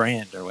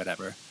brand or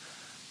whatever.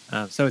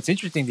 So it's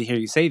interesting to hear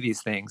you say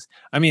these things.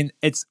 I mean,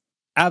 it's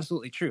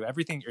absolutely true.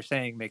 Everything you're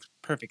saying makes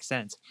perfect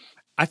sense.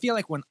 I feel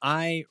like when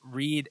I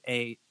read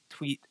a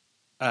tweet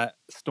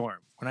storm,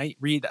 when I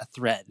read a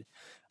thread,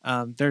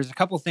 there's a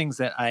couple things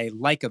that I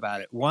like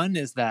about it. One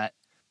is that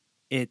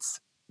it's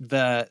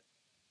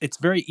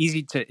very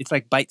easy to, it's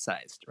like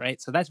bite-sized,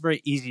 right? So that's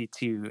very easy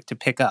to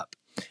pick up.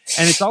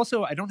 And it's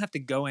also, I don't have to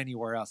go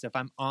anywhere else. If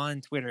I'm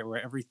on Twitter,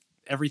 where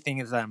everything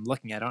is that I'm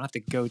looking at, I don't have to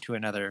go to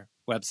another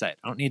website.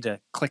 I don't need to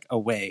click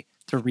away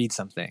to read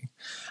something.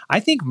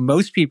 I think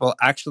most people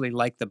actually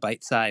like the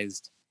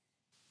bite-sized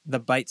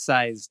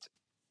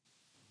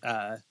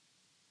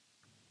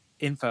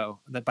info,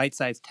 the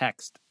bite-sized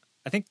text.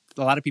 I think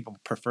a lot of people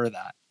prefer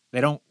that. They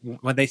don't,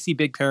 when they see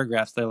big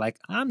paragraphs, they're like,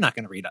 I'm not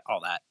going to read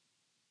all that,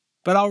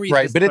 but I'll read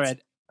this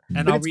thread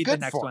and I'll read the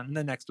next one and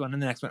the next one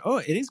and the next one. Oh,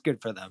 it is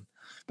good for them.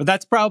 But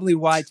that's probably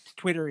why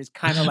Twitter is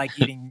kind of like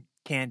eating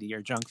candy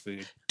or junk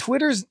food.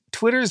 Twitter's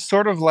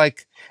sort of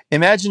like,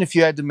 imagine if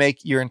you had to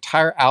make your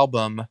entire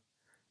album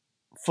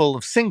full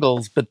of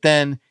singles, but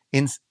then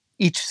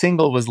each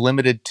single was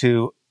limited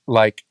to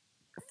like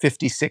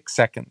 56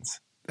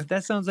 seconds.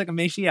 That sounds like a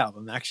Meishi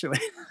album, actually.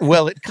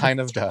 Well, it kind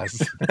of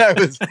does. That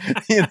was,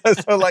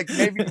 so like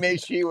maybe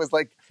Meishi was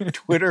like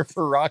Twitter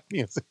for rock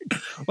music.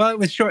 Well, it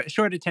was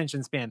short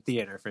attention span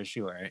theater for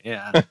sure.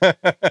 Yeah.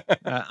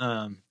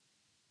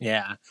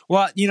 Yeah.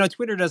 Well,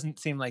 Twitter doesn't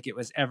seem like it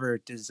was ever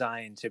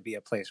designed to be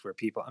a place where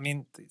people. I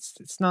mean,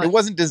 it's not. It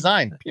wasn't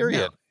designed. Period.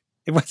 No,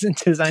 it wasn't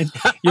designed.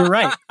 You're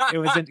right. It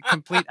was a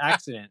complete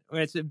accident.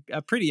 It's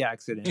a pretty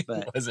accident,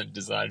 but it wasn't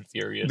designed.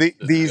 Period.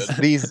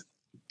 These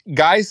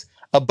guys,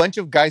 a bunch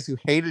of guys who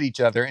hated each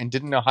other and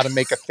didn't know how to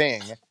make a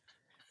thing,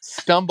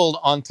 stumbled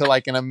onto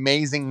like an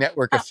amazing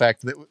network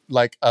effect that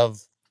like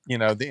of the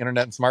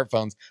internet and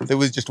smartphones that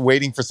was just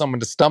waiting for someone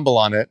to stumble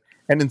on it,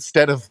 and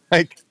instead of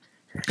like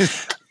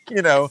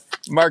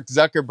Mark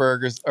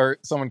Zuckerberg or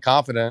someone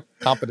competent,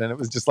 it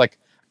was just like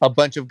a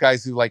bunch of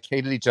guys who like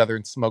hated each other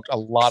and smoked a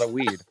lot of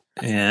weed.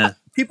 Yeah.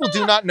 People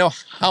do not know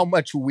how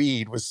much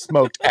weed was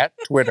smoked at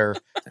Twitter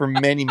for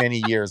many,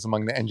 many years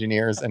among the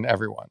engineers and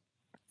everyone.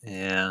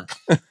 Yeah.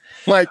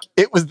 Like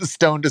it was the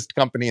stonedest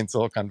company in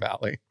Silicon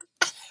Valley.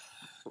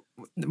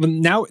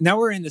 Now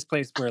we're in this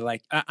place where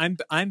like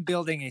I'm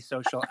building a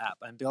social app,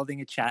 I'm building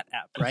a chat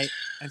app, right?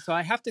 And so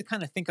I have to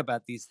kind of think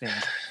about these things.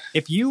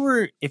 If you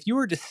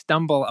were to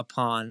stumble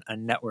upon a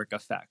network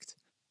effect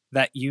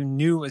that you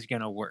knew was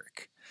going to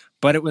work,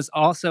 but it was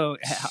also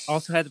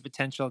had the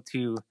potential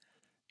to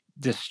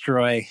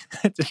destroy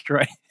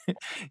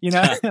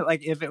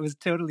like if it was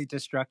totally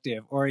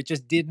destructive or it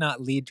just did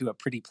not lead to a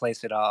pretty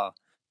place at all,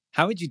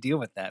 how would you deal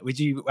with that? Would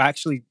you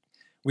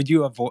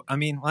avoid? I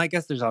mean, well, I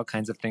guess there's all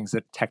kinds of things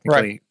that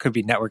technically could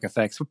be network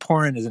effects. But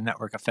porn is a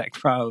network effect,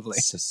 probably.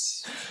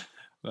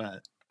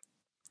 But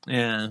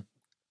yeah,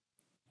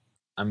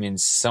 I mean,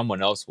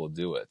 someone else will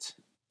do it,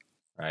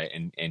 right?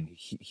 And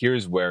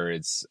here's where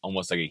it's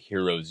almost like a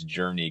hero's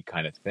journey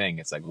kind of thing.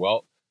 It's like,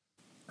 well,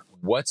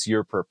 what's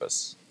your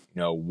purpose?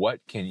 What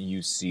can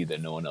you see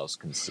that no one else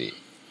can see?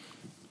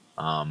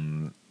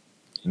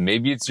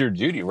 Maybe it's your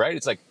duty, right?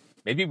 It's like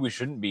maybe we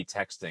shouldn't be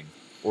texting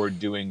or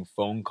doing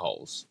phone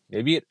calls.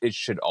 Maybe it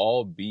should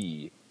all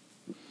be,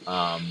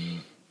 I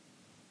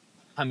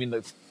mean,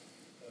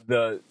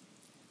 the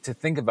to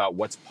think about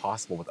what's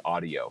possible with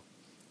audio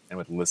and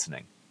with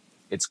listening.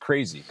 It's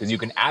crazy because you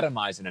can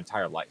atomize an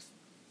entire life,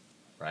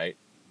 right?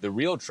 The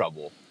real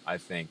trouble, I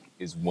think,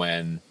 is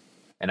when,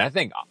 and I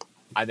think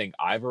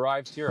I've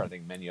arrived here. I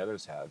think many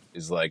others have.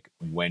 Is like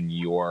when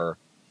your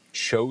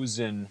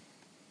chosen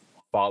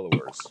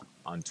followers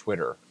on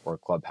Twitter or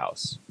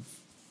Clubhouse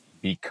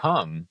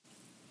become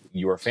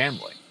your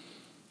family.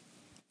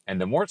 And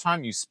the more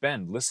time you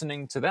spend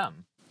listening to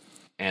them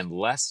and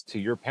less to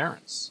your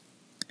parents,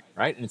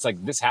 right? And it's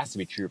like, this has to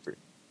be true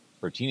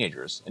for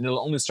teenagers, and it'll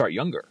only start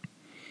younger,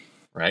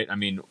 right? I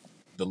mean,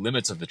 the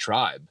limits of the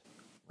tribe,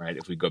 right?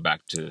 If we go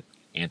back to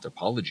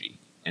anthropology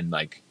and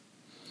like,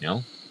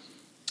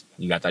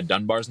 you got that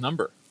Dunbar's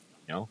number,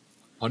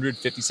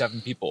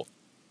 157 people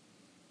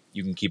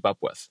you can keep up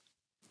with.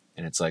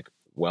 And it's like,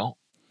 well,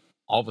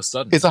 all of a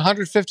sudden. It's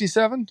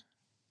 157?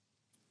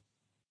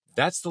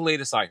 That's the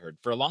latest I heard.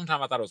 For a long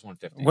time, I thought it was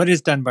 150. What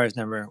is Dunbar's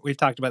number? We've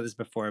talked about this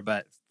before,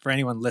 but for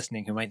anyone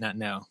listening who might not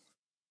know.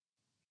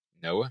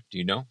 Noah, do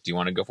you know? Do you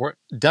want to go for it?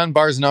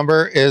 Dunbar's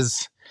number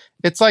is,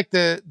 it's like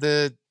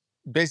the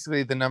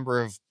basically the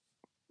number of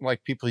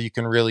like people you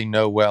can really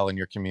know well in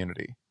your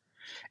community.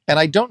 And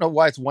I don't know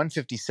why it's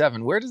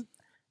 157. Where does,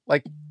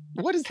 like,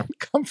 what does that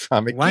come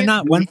from? It Why can't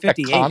not be a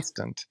 158?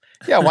 constant.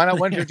 Yeah, why not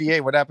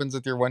 158? What happens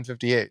with your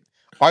 158?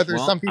 Are there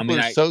Well, some I people mean,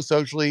 who are I so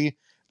socially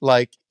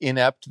like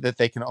inept that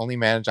they can only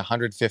manage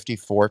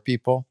 154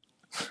 people?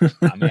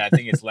 I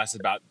think it's less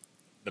about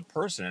the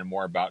person and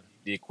more about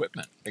the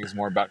equipment. I think it's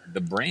more about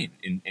the brain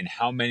and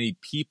how many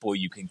people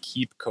you can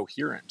keep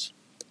coherent.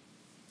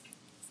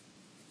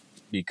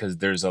 Because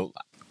there's a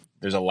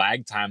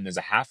lag time, there's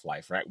a half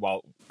life, right?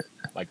 While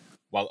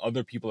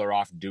other people are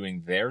off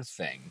doing their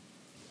thing,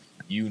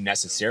 you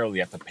necessarily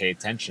have to pay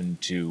attention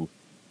to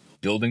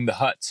building the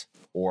hut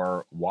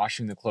or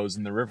washing the clothes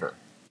in the river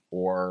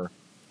or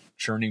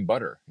churning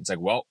butter. It's like,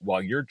 well,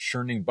 while you're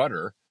churning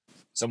butter,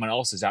 someone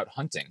else is out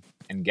hunting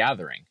and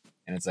gathering.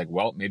 And it's like,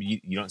 well,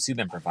 maybe you don't see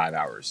them for 5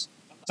 hours.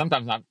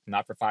 Sometimes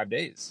not for 5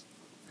 days.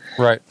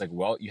 Right. It's like,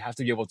 well, you have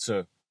to be able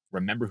to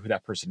remember who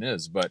that person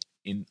is, but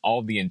in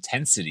all the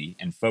intensity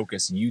and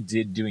focus you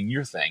did doing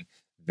your thing,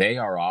 they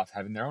are off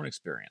having their own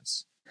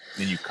experience.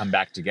 Then you come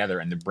back together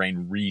and the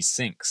brain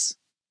resyncs.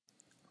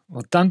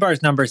 Well,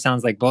 Dunbar's number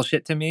sounds like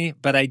bullshit to me,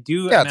 but I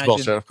do Yeah, it's imagine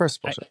bullshit. Of course it's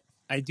bullshit.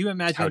 I do How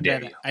imagine dare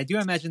that you?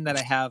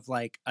 I have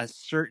like a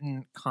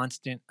certain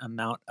constant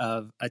amount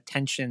of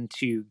attention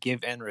to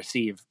give and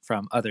receive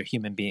from other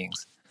human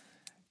beings,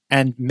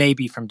 and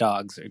maybe from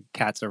dogs or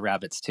cats or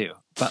rabbits too.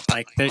 But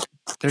like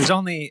there's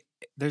only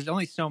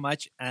so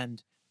much,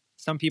 and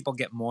some people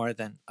get more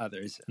than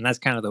others, and that's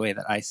kind of the way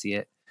that I see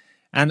it.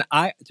 And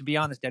to be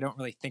honest, I don't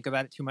really think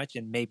about it too much,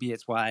 and maybe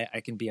it's why I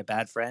can be a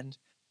bad friend,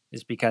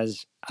 is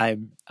because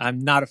I'm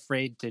not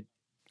afraid to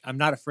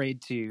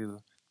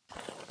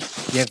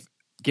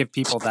give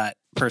people that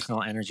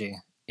personal energy,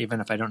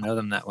 even if I don't know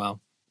them that well.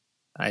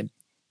 I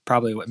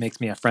probably what makes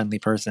me a friendly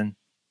person.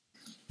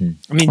 I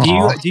mean,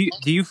 Aw.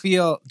 do you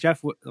feel,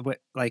 Jeff?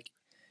 Like,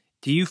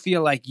 do you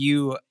feel like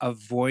you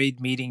avoid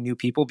meeting new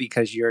people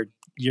because your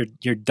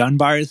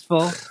Dunbar is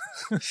full?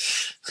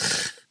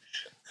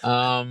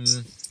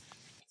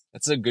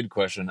 That's a good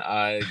question.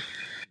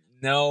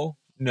 No,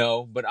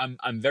 but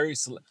I'm very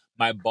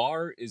my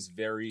bar is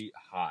very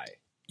high,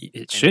 It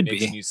and it should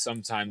makes be. me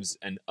sometimes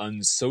an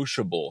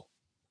unsociable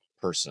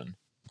person.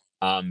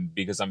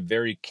 Because I'm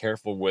very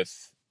careful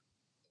with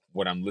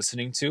what I'm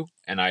listening to,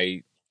 and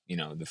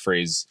the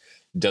phrase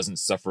 "doesn't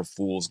suffer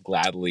fools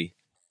gladly"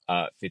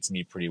 fits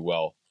me pretty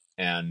well.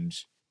 And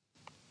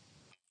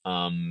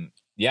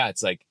yeah,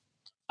 it's like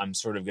I'm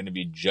sort of going to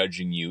be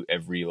judging you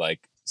every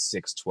like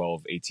 6,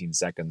 12, 18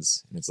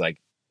 seconds, and it's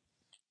like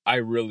I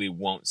really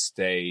won't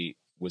stay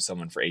with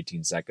someone for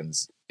 18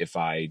 seconds if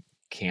I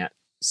can't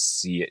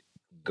see it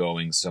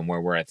going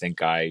somewhere where I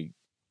think I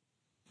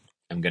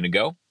am going to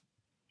go.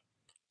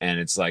 And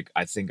it's like,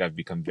 I think I've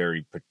become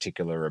very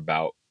particular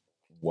about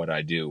what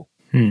I do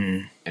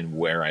and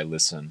where I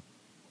listen,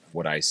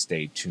 what I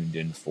stay tuned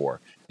in for,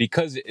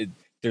 because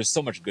there's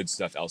so much good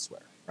stuff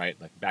elsewhere, right?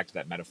 Like back to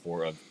that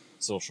metaphor of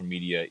social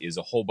media is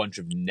a whole bunch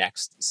of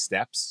next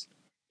steps.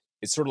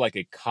 It's sort of like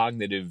a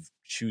cognitive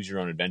choose your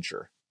own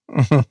adventure.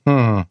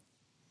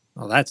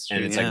 Well, that's And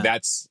true. it's like, Yeah.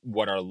 that's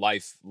what our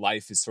life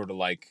is sort of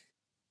like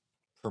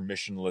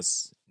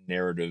permissionless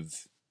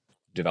narrative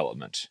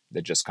development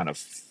that just kind of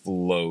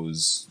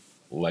flows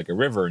like a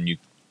river, and you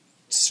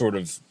sort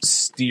of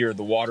steer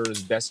the water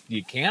as best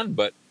you can,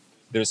 but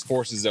there's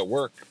forces at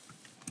work,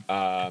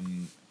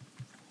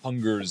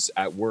 hungers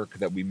at work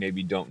that we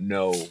maybe don't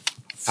know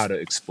how to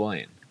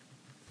explain.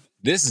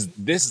 This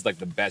is like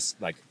the best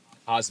like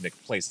cosmic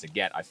place to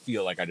get. I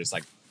feel like I just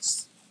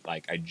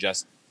I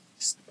just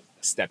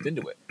stepped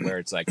into it, where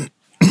it's like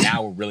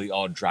now we're really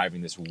all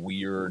driving this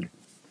weird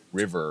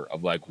river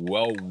of like,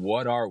 well,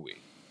 what are we?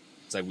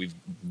 It's like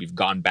we've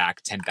gone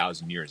back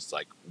 10,000 years. It's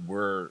like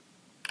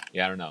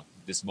I don't know.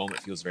 This moment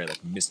feels very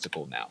like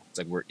mystical now. It's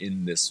like we're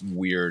in this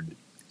weird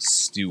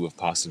stew of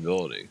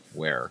possibility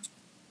where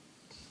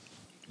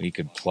we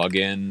could plug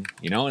in,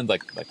 and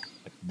like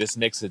this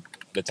makes it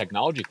the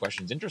technology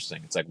questions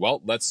interesting. It's like,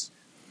 well, let's,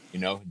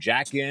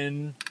 jack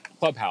in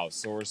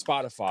Clubhouse or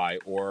Spotify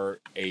or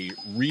a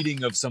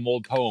reading of some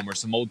old poem or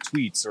some old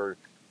tweets, or,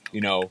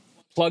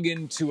 plug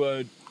into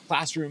a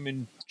classroom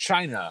in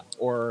China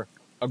or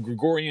a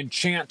Gregorian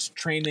chant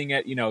training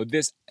at,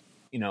 this,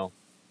 you know,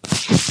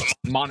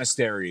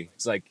 monastery.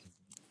 It's like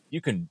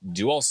you can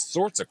do all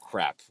sorts of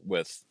crap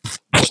with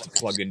what to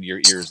plug into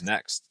your ears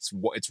next.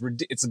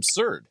 It's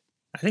absurd.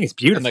 I think it's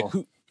And like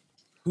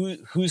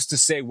beautiful. who's to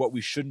say what we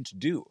shouldn't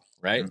do,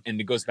 right?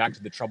 And it goes back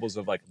to the troubles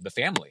of like the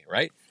family,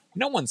 right?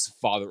 No one's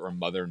father or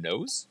mother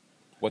knows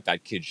what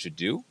that kid should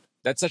do.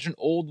 That's such an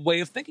old way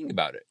of thinking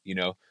about it.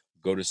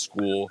 Go to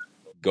school,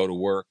 go to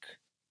work.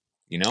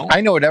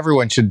 I know what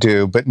everyone should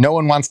do, but no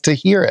one wants to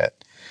hear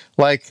it.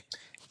 Like,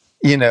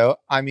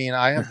 I mean,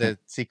 I have the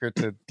secret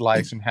to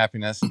life and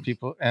happiness, and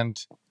people,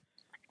 and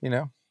you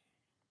know,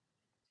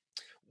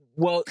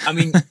 Well, I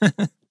mean,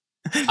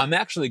 I'm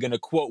actually going to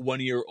quote one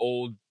of your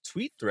old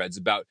tweet threads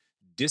about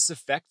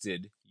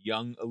disaffected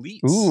young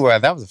elites. Ooh,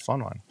 that was a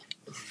fun one.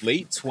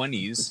 Late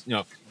 20s,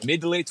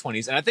 mid to late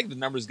 20s, and I think the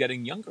number's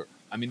getting younger.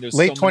 I mean, there's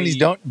Late so 20s.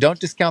 many. Don't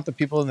discount the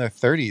people in their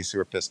 30s who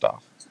are pissed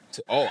off.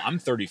 I'm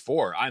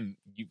 34.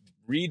 You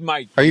read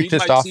my Are you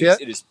pissed off tweets.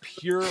 yet? It is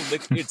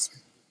it's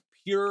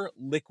pure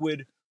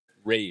liquid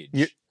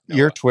rage.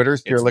 Your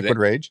Twitter's pure It's liquid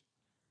rage.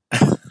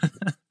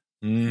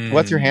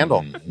 What's your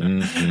handle?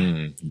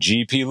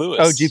 GP Lewis.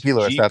 Oh, GP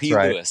Lewis. That's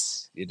right.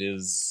 Lewis.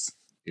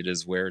 It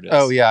is where it is.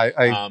 Oh yeah,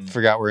 I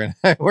forgot we're in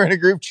a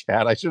group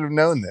chat. I should have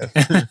known this.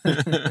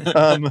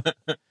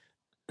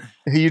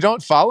 You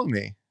don't follow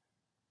me.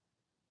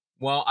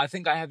 Well, I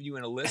think I have you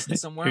in a list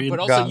somewhere, but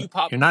also you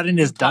pop. You're not in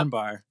his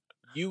Dunbar.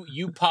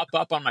 You pop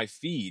up on my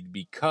feed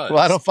because. Well,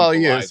 I don't follow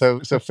you, so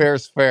fair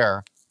is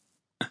fair.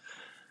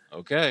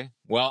 Okay.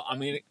 Well, I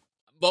mean,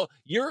 the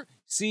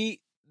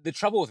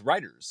trouble with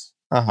writers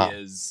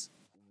is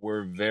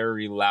we're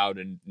very loud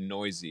and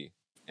noisy,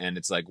 and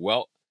it's like,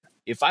 well,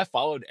 if I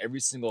followed every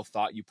single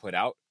thought you put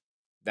out,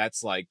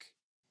 that's like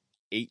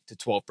 8 to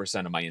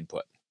 12% of my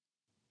input.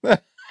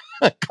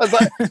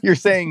 Because you're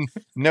saying,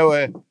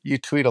 Noah, you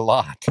tweet a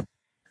lot.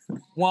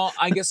 Well,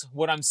 I guess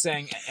what I'm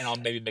saying, and I'll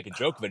maybe make a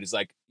joke of it, is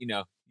like, you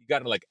got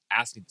to like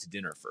ask me to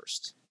dinner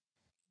first,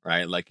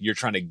 right? Like you're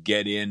trying to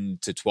get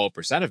into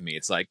 12% of me.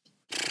 It's like,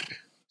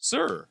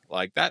 sir,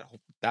 like that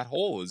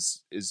hole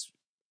is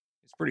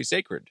pretty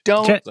sacred.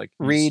 Don't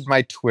read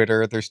my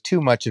Twitter. There's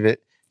too much of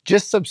it.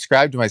 Just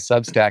subscribe to my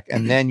Substack,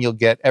 and then you'll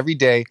get every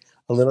day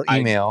a little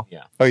email.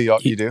 Oh,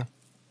 you do?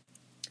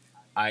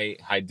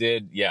 I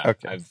did. Yeah.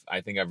 Okay.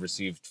 I think I've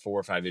received 4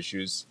 or 5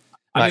 issues.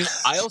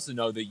 Nice. I mean, I also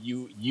know that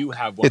you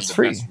have one of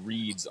the best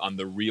reads on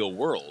the real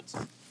world.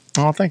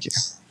 Oh, thank you.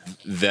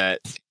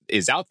 That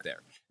is out there.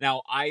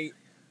 Now, I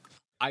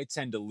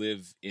tend to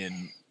live I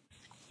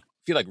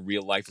feel like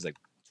real life is like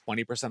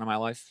 20% of my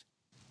life.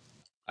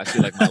 I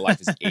feel like my life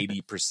is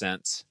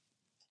 80%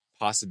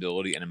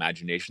 possibility and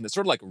imagination. That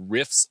sort of like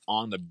riffs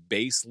on the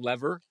base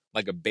lever,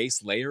 like a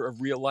base layer of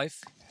real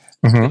life.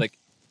 Mm-hmm. I feel like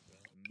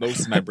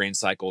most of my brain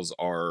cycles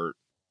are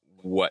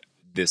what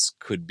this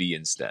could be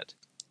instead.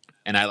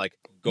 And I like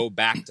go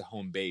back to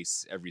home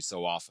base every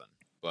so often,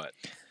 but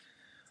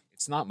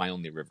it's not my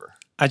only river.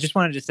 I just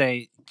wanted to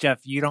say,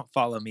 Jeff, you don't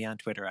follow me on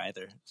Twitter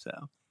either,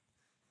 so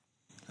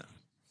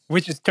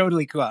which is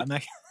totally cool. I'm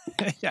not,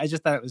 I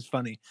just thought it was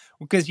funny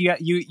because you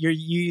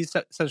use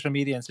social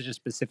media in such a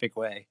specific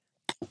way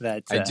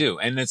that I do,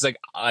 and it's like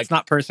it's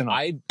not personal.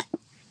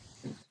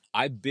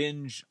 I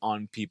binge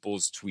on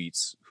people's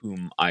tweets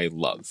whom I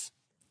love,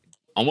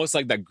 almost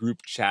like that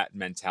group chat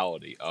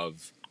mentality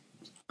of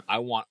I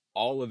want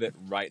all of it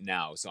right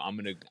now. So I'm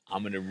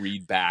gonna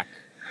read back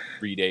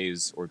 3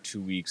 days or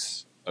 2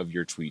 weeks of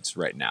your tweets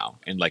right now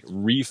and like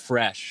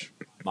refresh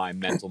my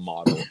mental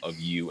model of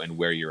you and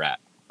where you're at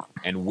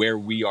and where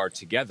we are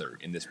together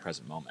in this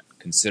present moment,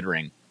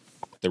 considering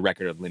the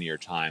record of linear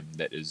time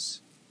that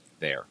is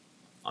there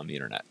on the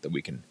internet that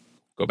we can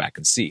go back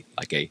and see,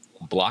 like a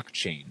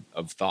blockchain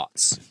of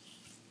thoughts.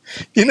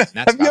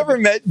 Have you ever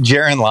met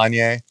Jaron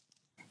Lanier?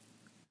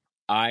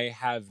 I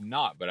have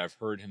not, but I've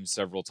heard him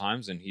several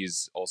times, and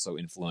he's also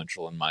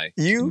influential in my.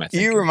 You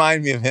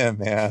remind me of him,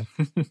 man.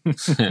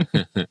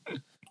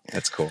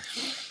 That's cool.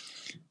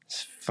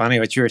 It's funny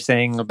what you were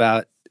saying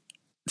about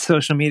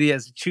social media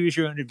as a choose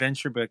your own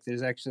adventure book.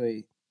 There's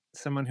actually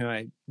someone who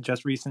I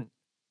just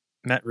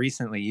met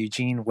recently,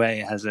 Eugene Wei,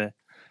 has an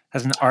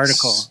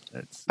article.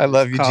 I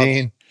love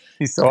Eugene.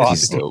 He's so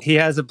awesome. He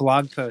has a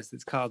blog post.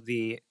 It's called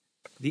the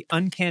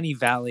Uncanny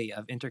Valley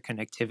of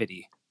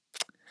Interconnectivity.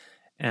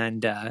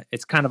 And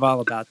it's kind of all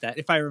about that.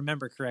 If I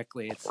remember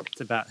correctly, it's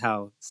about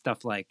how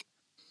stuff like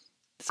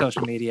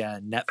social media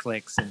and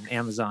Netflix and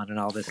Amazon and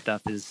all this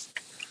stuff is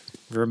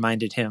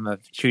reminded him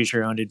of choose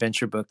your own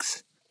adventure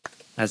books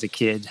as a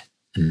kid.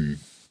 Oh,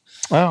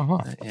 huh.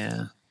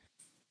 Yeah.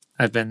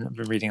 I've been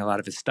reading a lot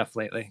of his stuff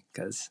lately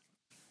because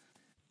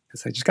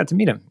I just got to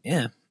meet him.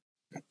 Yeah.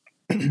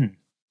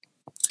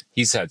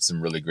 He's had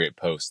some really great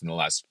posts in the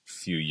last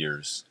few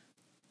years.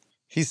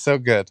 He's so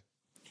good.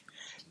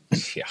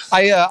 Yeah.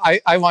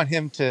 I want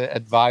him to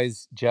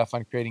advise Jeff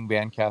on creating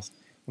Bandcast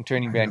and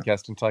turning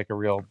Bandcast into like a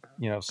real,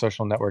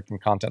 social networking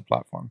content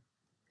platform.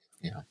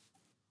 Yeah.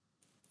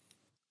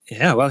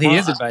 Yeah, well, he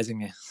is advising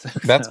me.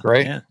 That's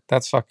great. Yeah.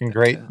 That's fucking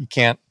great.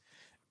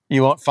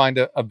 You won't find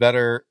a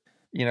better,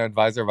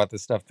 advisor about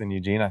this stuff than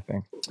Eugene, I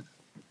think.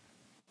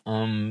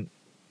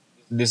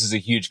 This is a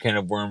huge can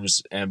of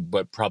worms,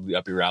 but probably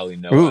up your alley,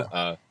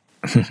 Noah.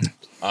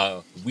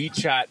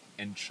 WeChat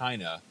and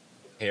China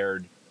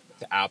paired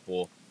to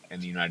Apple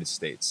and the United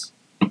States.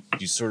 Do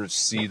you sort of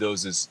see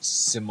those as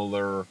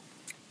similar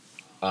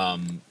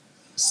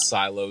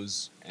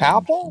silos and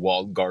Apple?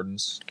 walled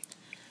gardens?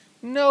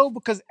 No,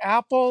 because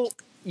Apple,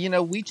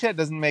 WeChat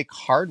doesn't make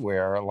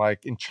hardware.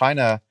 Like in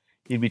China,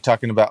 you'd be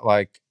talking about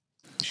like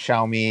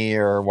Xiaomi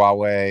or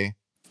Huawei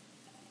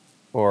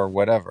or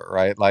whatever,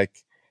 right? Like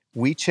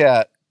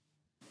WeChat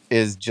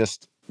is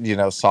just,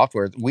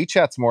 software.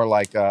 WeChat's more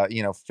like,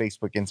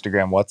 Facebook,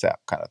 Instagram, WhatsApp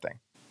kind of thing.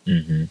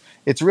 Mm-hmm.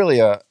 It's really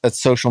a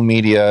social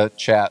media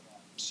chat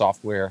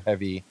software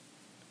heavy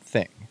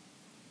thing.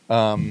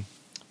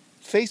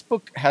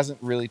 Facebook hasn't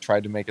really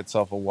tried to make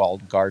itself a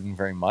walled garden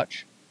very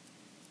much.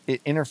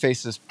 It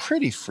interfaces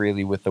pretty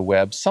freely with the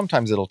web.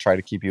 Sometimes it'll try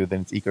to keep you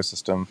within its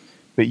ecosystem,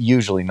 but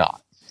usually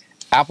not.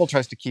 Apple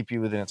tries to keep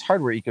you within its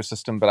hardware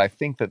ecosystem, but I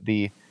think that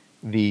the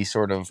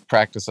sort of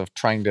practice of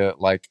trying to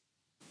like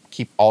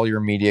keep all your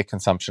media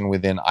consumption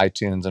within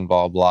iTunes and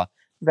blah blah,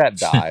 that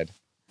died.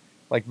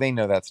 Like they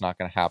know that's not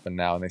going to happen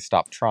now, and they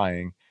stopped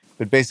trying.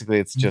 But basically,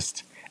 it's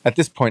just at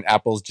this point,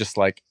 Apple's just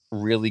like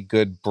really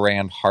good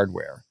brand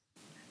hardware.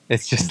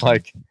 It's just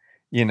like,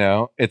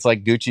 it's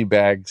like Gucci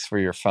bags for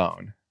your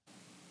phone.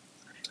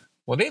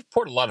 Well, they've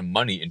poured a lot of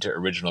money into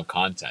original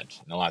content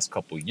in the last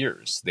couple of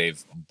years.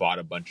 They've bought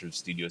a bunch of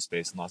studio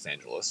space in Los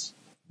Angeles.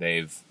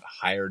 They've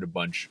hired a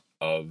bunch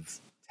of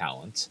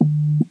talent.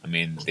 I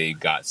mean, they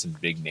got some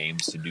big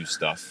names to do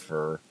stuff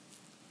for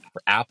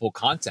Apple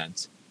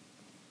content,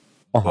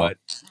 but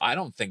I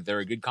don't think they're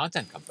a good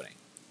content company.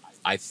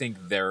 I think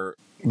they're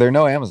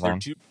no Amazon.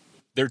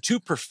 They're too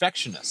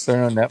perfectionist.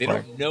 They're no Netflix. They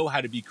don't know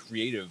how to be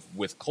creative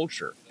with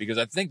culture, because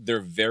I think they're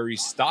very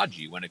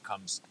stodgy when it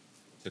comes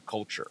to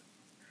culture.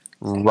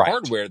 Right.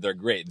 Hardware, they're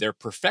great. Their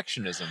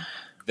perfectionism,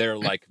 they're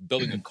like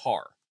building a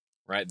car,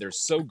 right? They're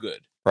so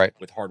good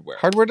with hardware.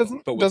 Hardware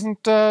doesn't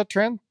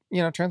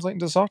translate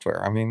into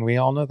software. I mean, we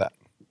all know that.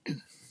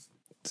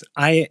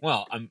 I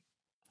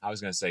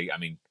was going to say, I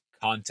mean,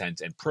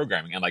 content and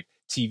programming and like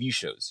TV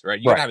shows, right?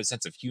 You got to have a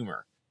sense of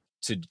humor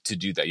to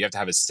do that. You have to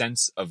have a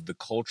sense of the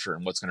culture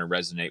and what's going to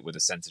resonate with a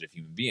sensitive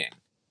human being.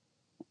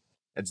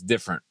 That's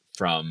different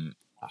from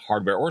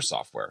hardware or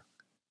software.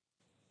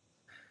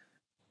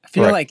 I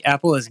feel like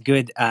Apple is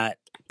good at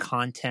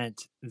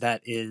content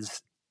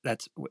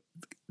that's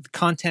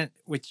content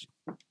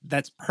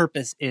that's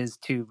purpose is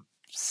to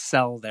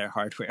sell their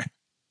hardware.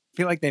 I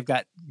feel like they've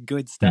got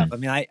good stuff. I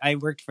mean, I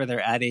worked for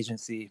their ad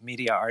agency,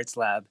 Media Arts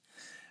Lab,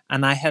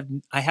 and I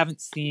haven't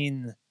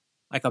seen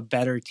like a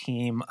better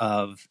team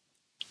of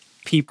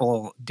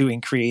people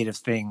doing creative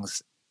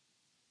things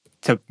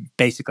to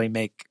basically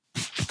make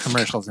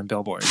commercials and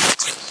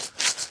billboards.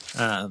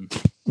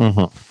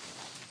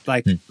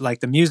 Like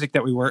the music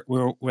that we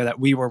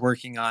were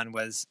working on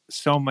was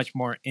so much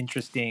more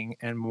interesting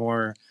and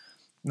more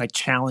like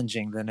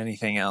challenging than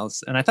anything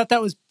else. And I thought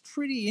that was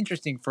pretty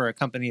interesting for a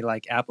company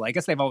like Apple. I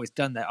guess they've always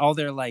done that. All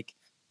their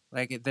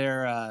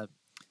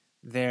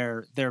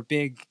their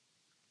big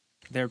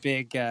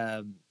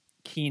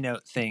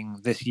keynote thing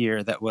this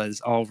year that was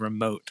all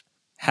remote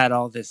had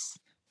all this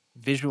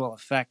visual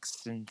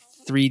effects and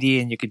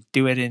 3D, and you could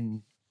do it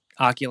in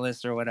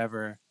Oculus or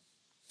whatever.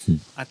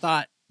 I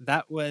thought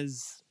that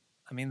was,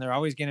 I mean, they're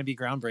always going to be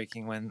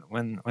groundbreaking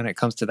when it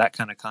comes to that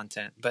kind of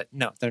content. But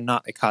no, they're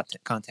not a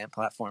content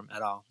platform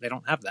at all. They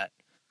don't have that.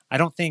 I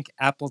don't think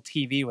Apple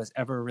TV was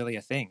ever really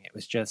a thing. It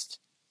was just.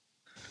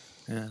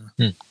 Have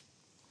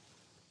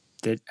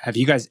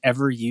you guys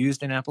ever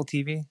used an Apple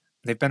TV?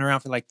 They've been around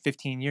for like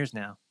 15 years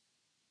now.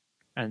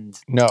 And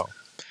no.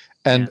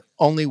 And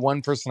only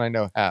one person I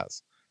know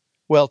has.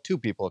 Well, two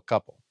people, a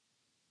couple.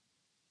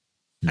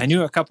 I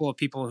knew a couple of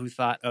people who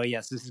thought, oh,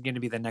 yes, this is going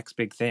to be the next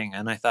big thing.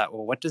 And I thought,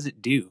 well, what does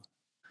it do?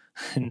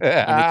 What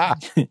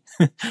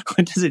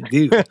does it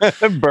do?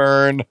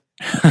 Burn.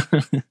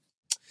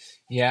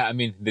 Yeah, I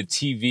mean, the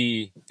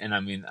TV, and I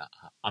mean,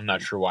 I'm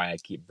not sure why I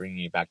keep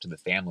bringing it back to the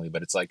family,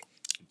 but it's like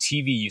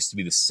TV used to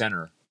be the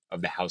center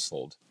of the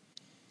household.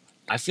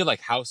 I feel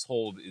like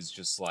household is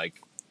just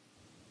like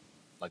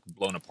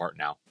blown apart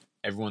now.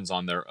 Everyone's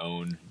on their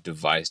own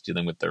device,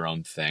 dealing with their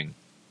own thing.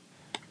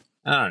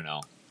 I don't know.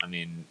 I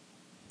mean,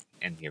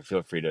 and here,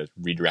 feel free to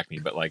redirect me,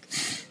 but like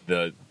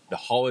the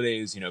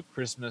holidays,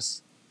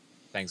 Christmas,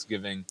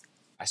 Thanksgiving,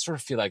 I sort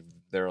of feel like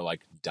they're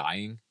like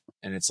dying,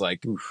 and it's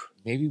like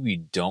maybe we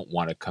don't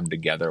want to come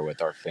together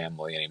with our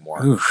family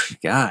anymore. Oof,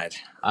 God,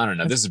 I don't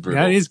know. This is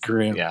brutal. That is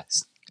grim. Yeah,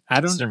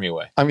 steer me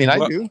away. I mean,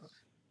 I do.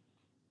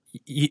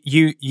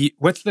 You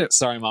what's the?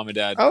 Sorry, Mom and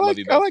Dad. I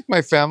like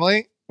my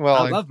family. Well,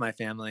 I love my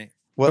family.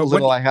 What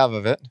little I have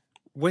of it.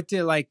 What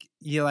do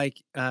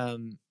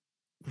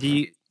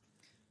do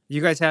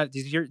you guys have?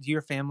 Do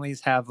your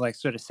families have like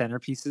sort of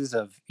centerpieces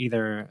of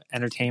either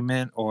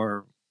entertainment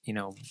or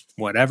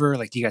whatever?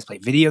 Like, do you guys play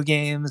video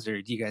games,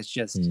 or do you guys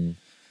just?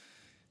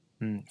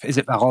 Is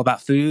it all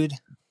about food?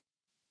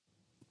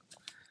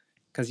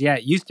 Because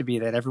it used to be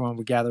that everyone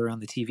would gather around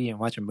the TV and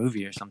watch a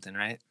movie or something,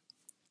 right?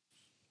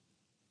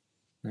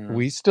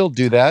 We still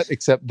do that,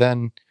 except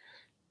then,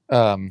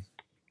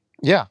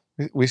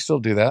 we still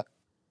do that.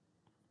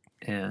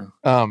 Yeah.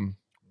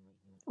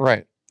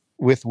 Right.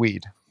 With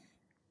weed.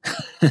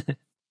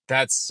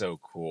 That's so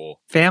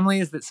cool.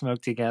 Families that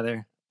smoke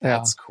together.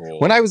 That's cool.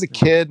 When I was a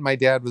kid, my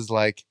dad was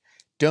like,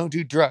 don't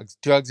do drugs.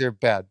 Drugs are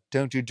bad.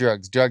 Don't do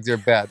drugs. Drugs are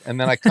bad. And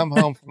then I come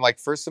home from like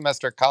first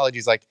semester of college.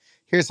 He's like,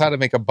 here's how to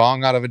make a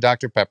bong out of a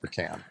Dr. Pepper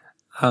can.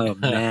 Oh,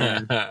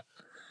 man.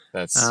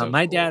 That's so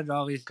my cool. dad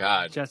always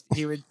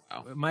he would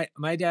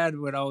my dad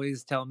would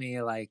always tell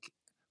me, like,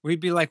 we'd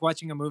be like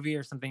watching a movie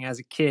or something as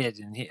a kid,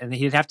 and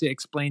he'd have to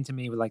explain to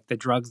me like the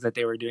drugs that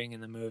they were doing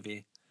in the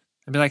movie,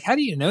 I'd be like, "How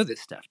do you know this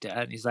stuff, Dad?"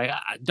 And he's like,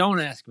 "Don't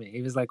ask me."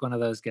 He was like one of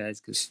those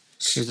guys because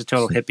he was a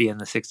total hippie in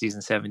the '60s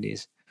and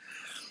 '70s.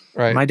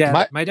 Right. My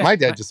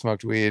dad Just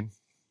smoked weed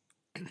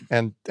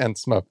and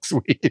smokes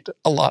weed,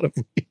 a lot of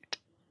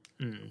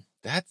weed.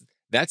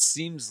 That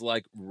seems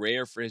like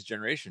rare for his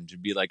generation to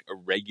be like a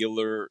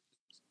regular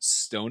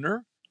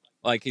stoner.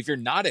 Like if you're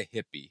not a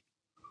hippie,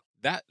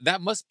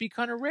 that must be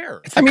kind of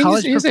rare. It's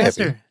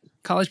a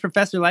college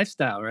professor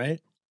lifestyle, right?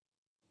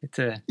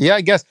 Yeah,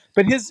 I guess.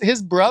 But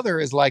his brother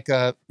is like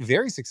a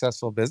very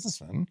successful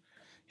businessman.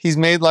 He's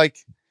made like,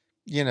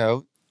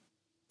 a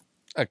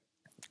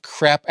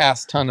crap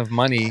ass ton of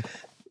money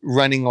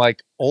running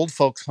like old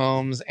folks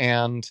homes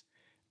and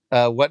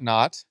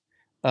whatnot.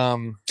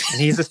 And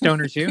he's a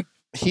stoner too.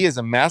 He's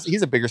a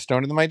bigger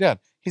stoner than my dad.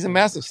 He's a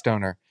massive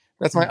stoner.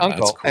 That's my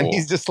uncle. That's cool. And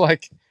he's just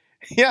like,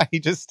 yeah, he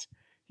just,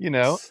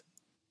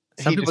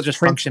 some people just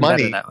function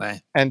better that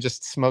way and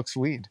just smokes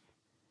weed.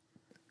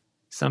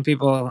 Some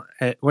people,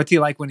 what do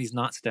you like when he's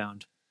not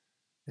stoned?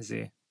 Is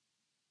he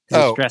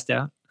stressed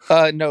out?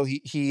 No,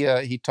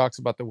 he talks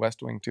about the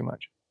West Wing too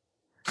much.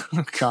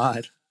 Oh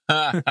God.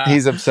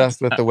 He's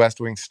obsessed with the West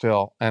Wing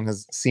still and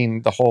has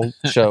seen the whole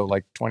show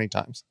like 20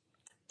 times.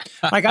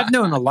 Like I've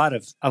known a lot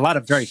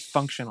of very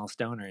functional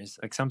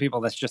stoners. Like some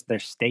people, that's just their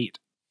state.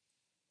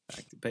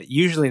 But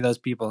usually those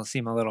people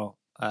seem a little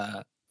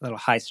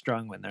high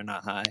strung when they're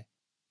not high.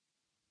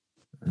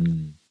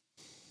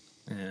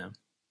 Yeah.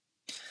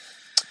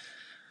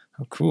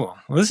 Oh, cool.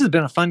 Well, this has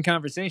been a fun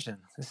conversation.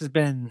 This has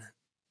been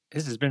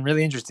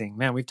really interesting,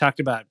 man. We've talked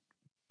about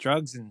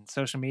drugs and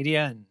social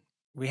media, and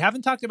we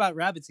haven't talked about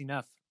rabbits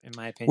enough, in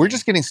my opinion. We're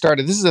just getting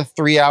started. This is a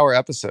 3-hour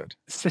episode.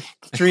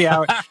 3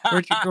 hours.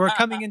 We're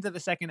coming into the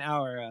second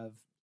hour of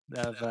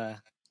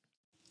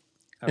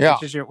yeah.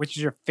 Which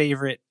is your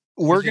favorite?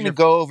 We're going to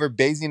go over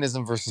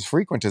Bayesianism versus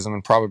frequentism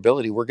and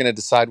probability. We're going to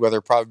decide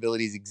whether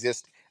probabilities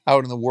exist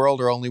out in the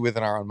world or only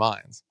within our own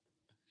minds.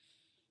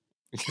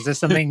 Is this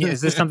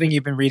something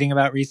you've been reading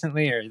about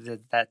recently, or is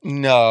it that?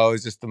 No,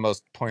 it's just the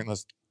most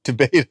pointless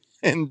debate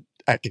in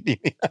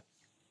academia.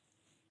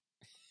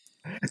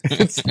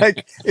 It's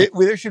like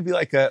there should be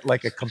like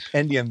a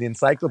compendium, the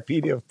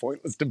encyclopedia of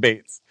pointless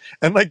debates,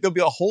 and like there'll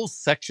be a whole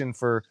section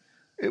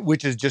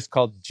which is just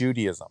called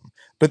Judaism.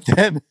 But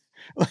then,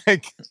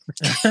 like,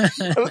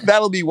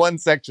 that'll be one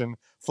section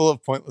full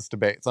of pointless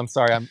debates. I'm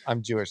sorry,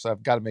 I'm Jewish, so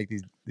I've got to make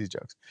these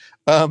jokes.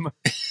 One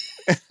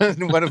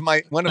of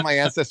my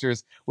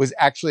ancestors was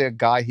actually a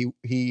guy.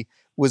 He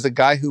was a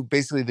guy who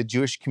basically the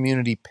Jewish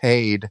community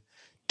paid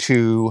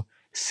to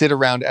sit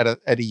around at a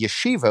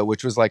yeshiva,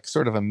 which was like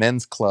sort of a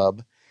men's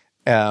club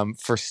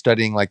for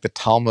studying like the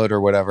Talmud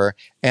or whatever,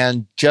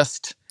 and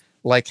just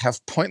like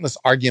have pointless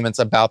arguments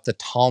about the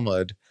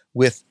Talmud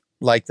with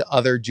like the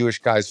other Jewish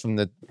guys from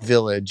the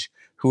village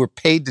who were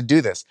paid to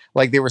do this.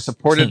 Like they were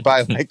supported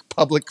by like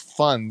public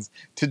funds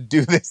to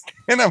do this.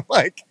 And I'm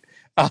like,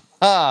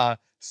 aha.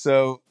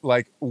 So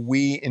like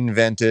we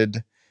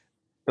invented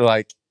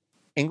like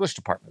English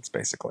departments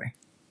basically.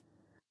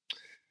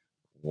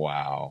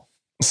 Wow.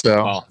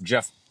 So well,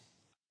 Jeff,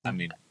 I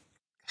mean,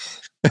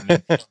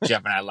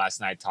 Jeff and I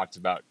last night talked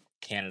about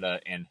Canada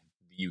and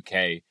the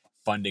UK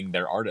funding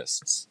their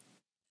artists.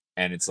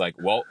 And it's like,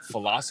 well,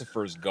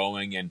 philosophers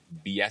going and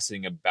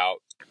BSing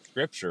about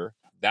scripture,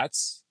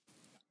 that's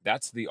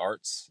the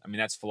arts. I mean,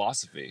 that's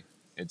philosophy.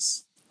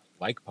 It's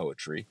like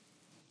poetry.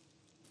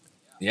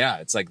 Yeah,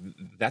 it's like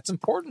that's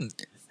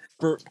important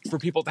for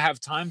people to have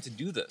time to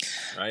do this,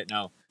 right?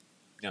 Now,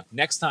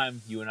 next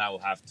time you and I will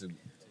have to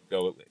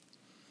go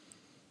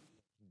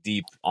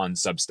deep on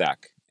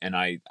Substack, and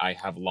I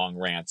have long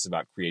rants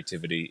about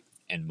creativity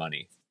and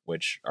money,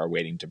 which are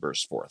waiting to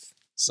burst forth.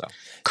 So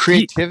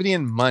creativity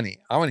and money.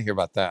 I want to hear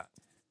about that.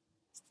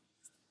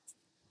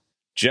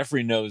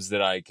 Jeffrey knows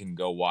that I can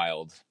go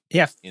wild.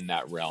 Yeah. In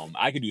that realm.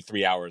 I could do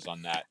 3 hours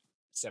on that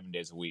 7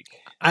 days a week.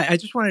 I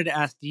just wanted to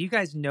ask, do you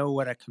guys know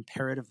what a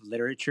comparative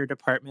literature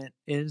department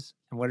is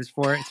and what it's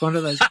for? It's one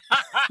of those.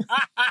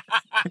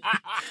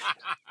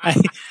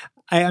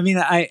 I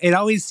mean, it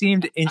always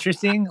seemed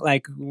interesting.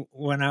 Like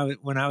when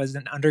I was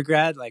an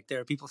undergrad, like there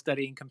are people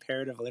studying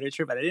comparative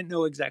literature, but I didn't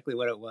know exactly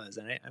what it was.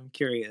 And I'm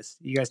curious.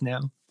 You guys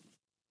know?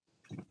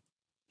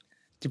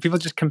 Do people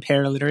just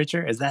compare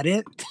literature? Is that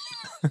it?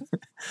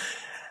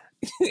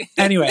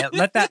 Anyway,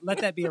 let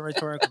that be a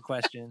rhetorical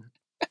question.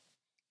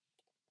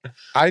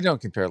 I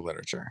don't compare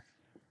literature.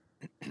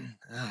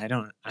 I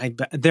don't.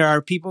 There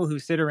are people who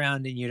sit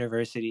around in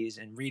universities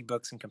and read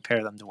books and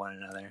compare them to one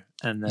another,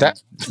 and then,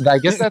 I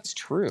guess that's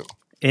true.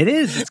 It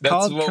is. It's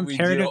called what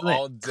comparative we do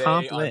all day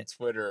on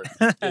Twitter.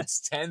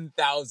 It's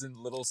 10,000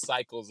 little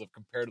cycles of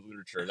comparative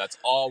literature. That's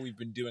all we've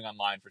been doing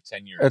online for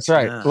 10 years. That's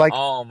right. Yeah. Like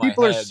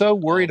people are so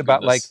worried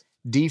about like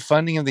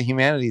defunding of the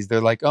humanities.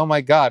 They're like, oh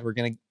my God, we're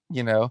gonna,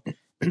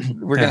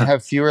 we're gonna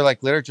have fewer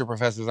like literature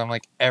professors. I'm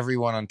like,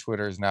 everyone on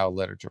Twitter is now a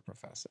literature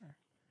professor.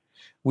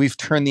 We've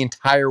turned the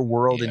entire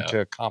world into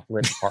a comp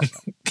lit department.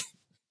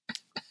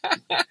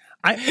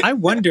 I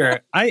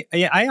wonder.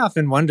 I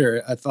often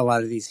wonder if a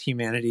lot of these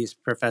humanities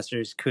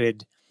professors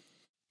could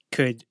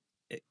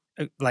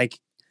like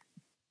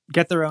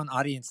get their own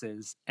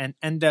audiences and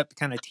end up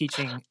kind of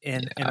teaching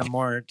in a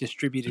more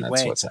distributed That's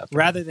way, what's happening.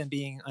 rather than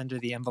being under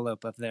the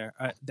envelope of their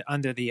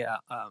under the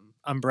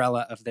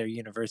umbrella of their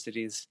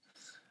universities.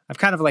 I've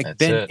kind of like That's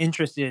been it.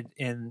 interested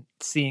in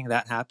seeing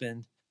that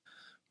happen,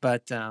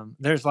 but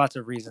there's lots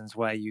of reasons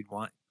why you'd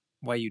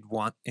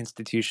want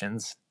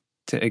institutions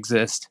to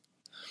exist.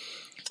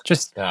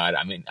 Just God,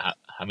 I mean,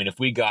 if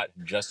we got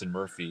Justin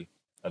Murphy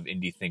of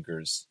Indie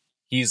Thinkers,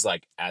 he's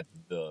like at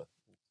the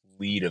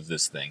lead of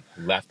this thing.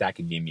 He left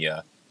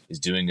academia, is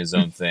doing his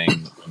own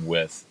thing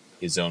with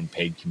his own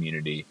paid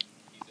community.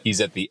 He's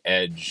at the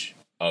edge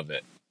of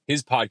it.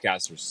 His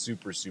podcasts are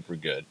super, super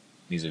good.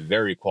 He's a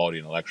very quality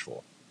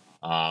intellectual.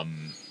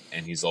 And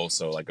he's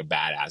also like a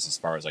badass as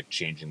far as like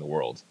changing the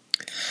world.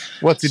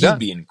 What's he He'd done?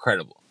 be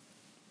incredible.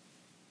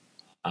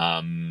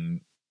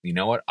 You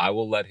know what? I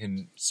will let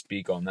him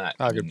speak on that.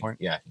 Good point.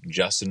 Yeah,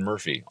 Justin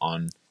Murphy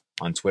on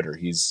Twitter.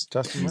 He's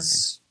Justin Murphy.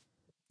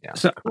 Yeah,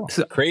 so, Cool.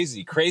 so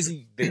crazy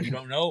that you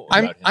don't know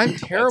about him. I'm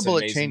terrible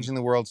at amazing. changing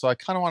the world, so I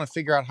kind of want to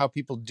figure out how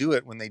people do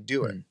it when they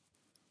do it.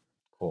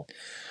 Cool.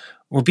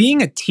 well,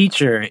 being a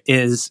teacher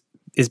is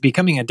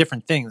becoming a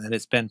different thing than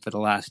it's been for the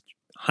last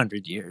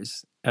 100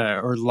 years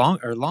or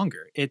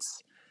longer.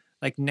 It's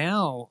like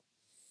now,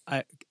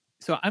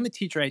 so I'm a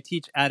teacher. I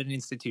teach at an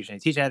institution. I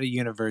teach at a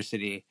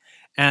university,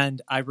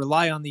 and I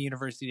rely on the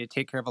university to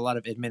take care of a lot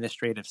of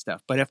administrative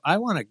stuff. But if I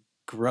want to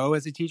grow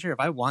as a teacher, if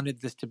I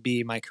wanted this to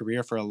be my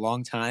career for a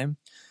long time,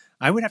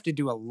 I would have to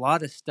do a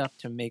lot of stuff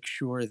to make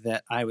sure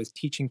that I was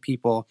teaching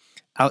people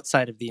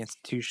outside of the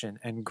institution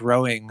and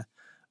growing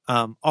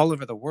all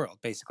over the world,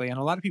 basically. And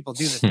a lot of people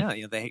do this now.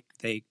 You know,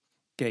 they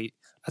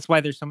that's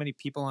why there's so many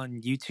people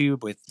on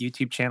YouTube with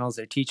YouTube channels.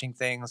 They're teaching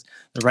things.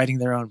 They're writing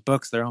their own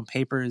books, their own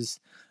papers,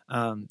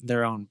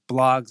 their own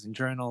blogs and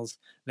journals.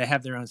 They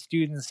have their own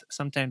students.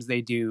 Sometimes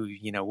they do,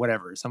 you know,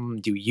 whatever. Some of them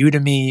do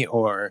Udemy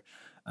or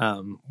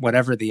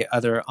whatever the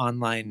other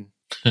online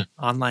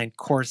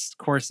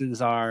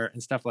courses are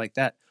and stuff like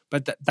that.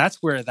 But that's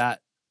where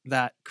that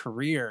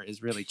career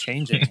is really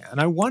changing.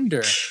 And I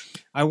wonder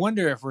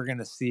if we're going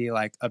to see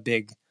like a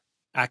big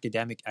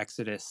academic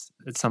exodus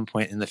at some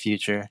point in the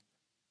future.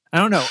 I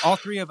don't know. All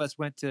three of us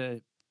went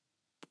to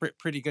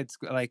pretty good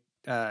school. Like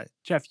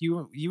Jeff,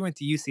 you went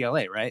to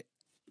UCLA, right?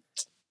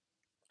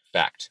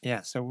 Fact.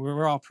 Yeah. So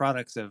we're all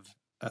products of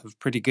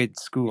pretty good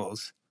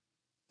schools.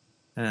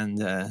 And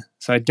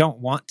so I don't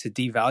want to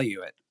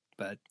devalue it,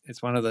 but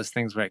it's one of those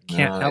things where I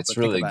can't help it's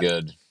but really think about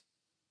good.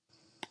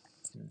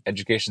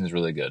 Education is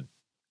really good,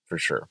 for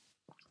sure.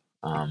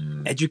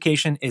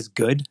 Education is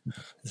good.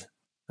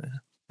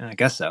 I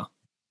guess so.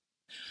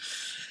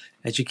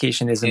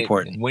 Education is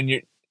important. When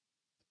you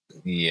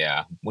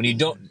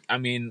don't, I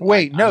mean...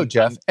 Wait,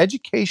 Jeff.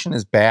 Education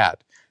is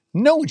bad.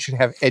 No one should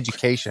have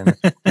education.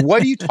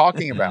 What are you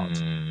talking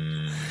about?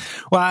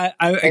 Well,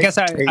 I guess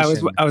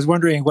I was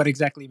wondering what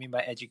exactly you mean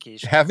by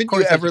education. Haven't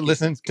you ever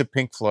listened to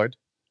Pink Floyd?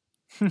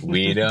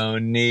 We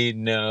don't need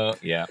no...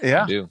 Yeah,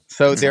 yeah. I do.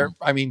 So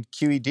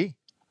QED.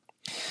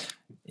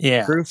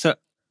 Yeah. Proof. So,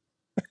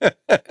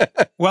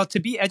 well, to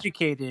be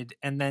educated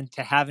and then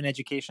to have an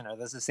education, are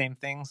those the same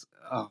things?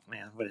 Oh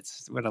man,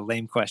 what a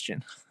lame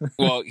question.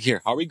 Well,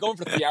 here, are we going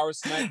for 3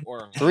 hours tonight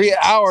or 3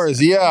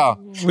 hours? Yeah,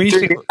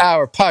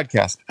 3-hour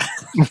podcast.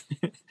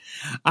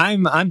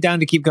 I'm down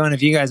to keep going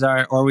if you guys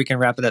are, or we can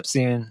wrap it up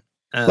soon.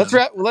 Let's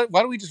wrap. Why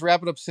don't we just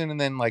wrap it up soon and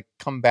then like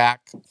come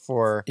back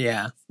for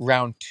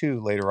round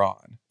 2 later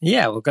on?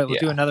 Yeah, we'll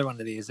do another one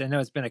of these. I know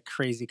it's been a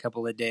crazy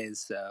couple of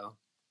days, so.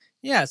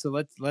 Yeah, so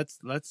let's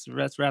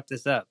wrap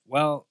this up.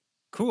 Well,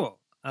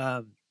 cool.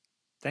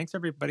 Thanks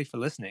everybody for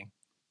listening,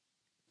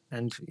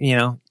 and you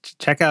know,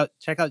 check out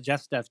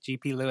Jeff's stuff,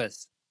 GP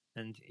Lewis,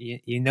 and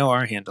you know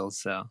our handles.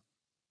 So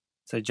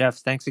Jeff,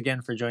 thanks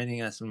again for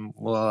joining us, and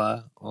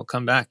we'll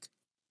come back.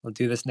 We'll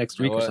do this next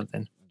week or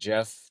something.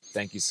 Jeff,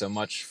 thank you so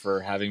much for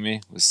having me.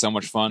 It was so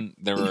much fun.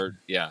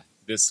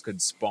 This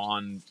could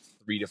spawn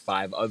 3 to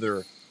 5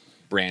 other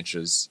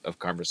branches of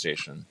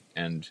conversation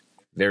and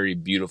very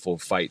beautiful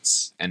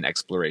fights and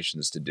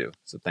explorations to do.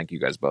 So thank you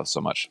guys both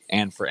so much.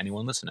 And for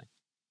anyone listening,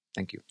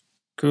 thank you.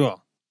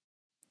 Cool.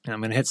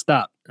 I'm going to hit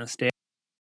stop. Now stay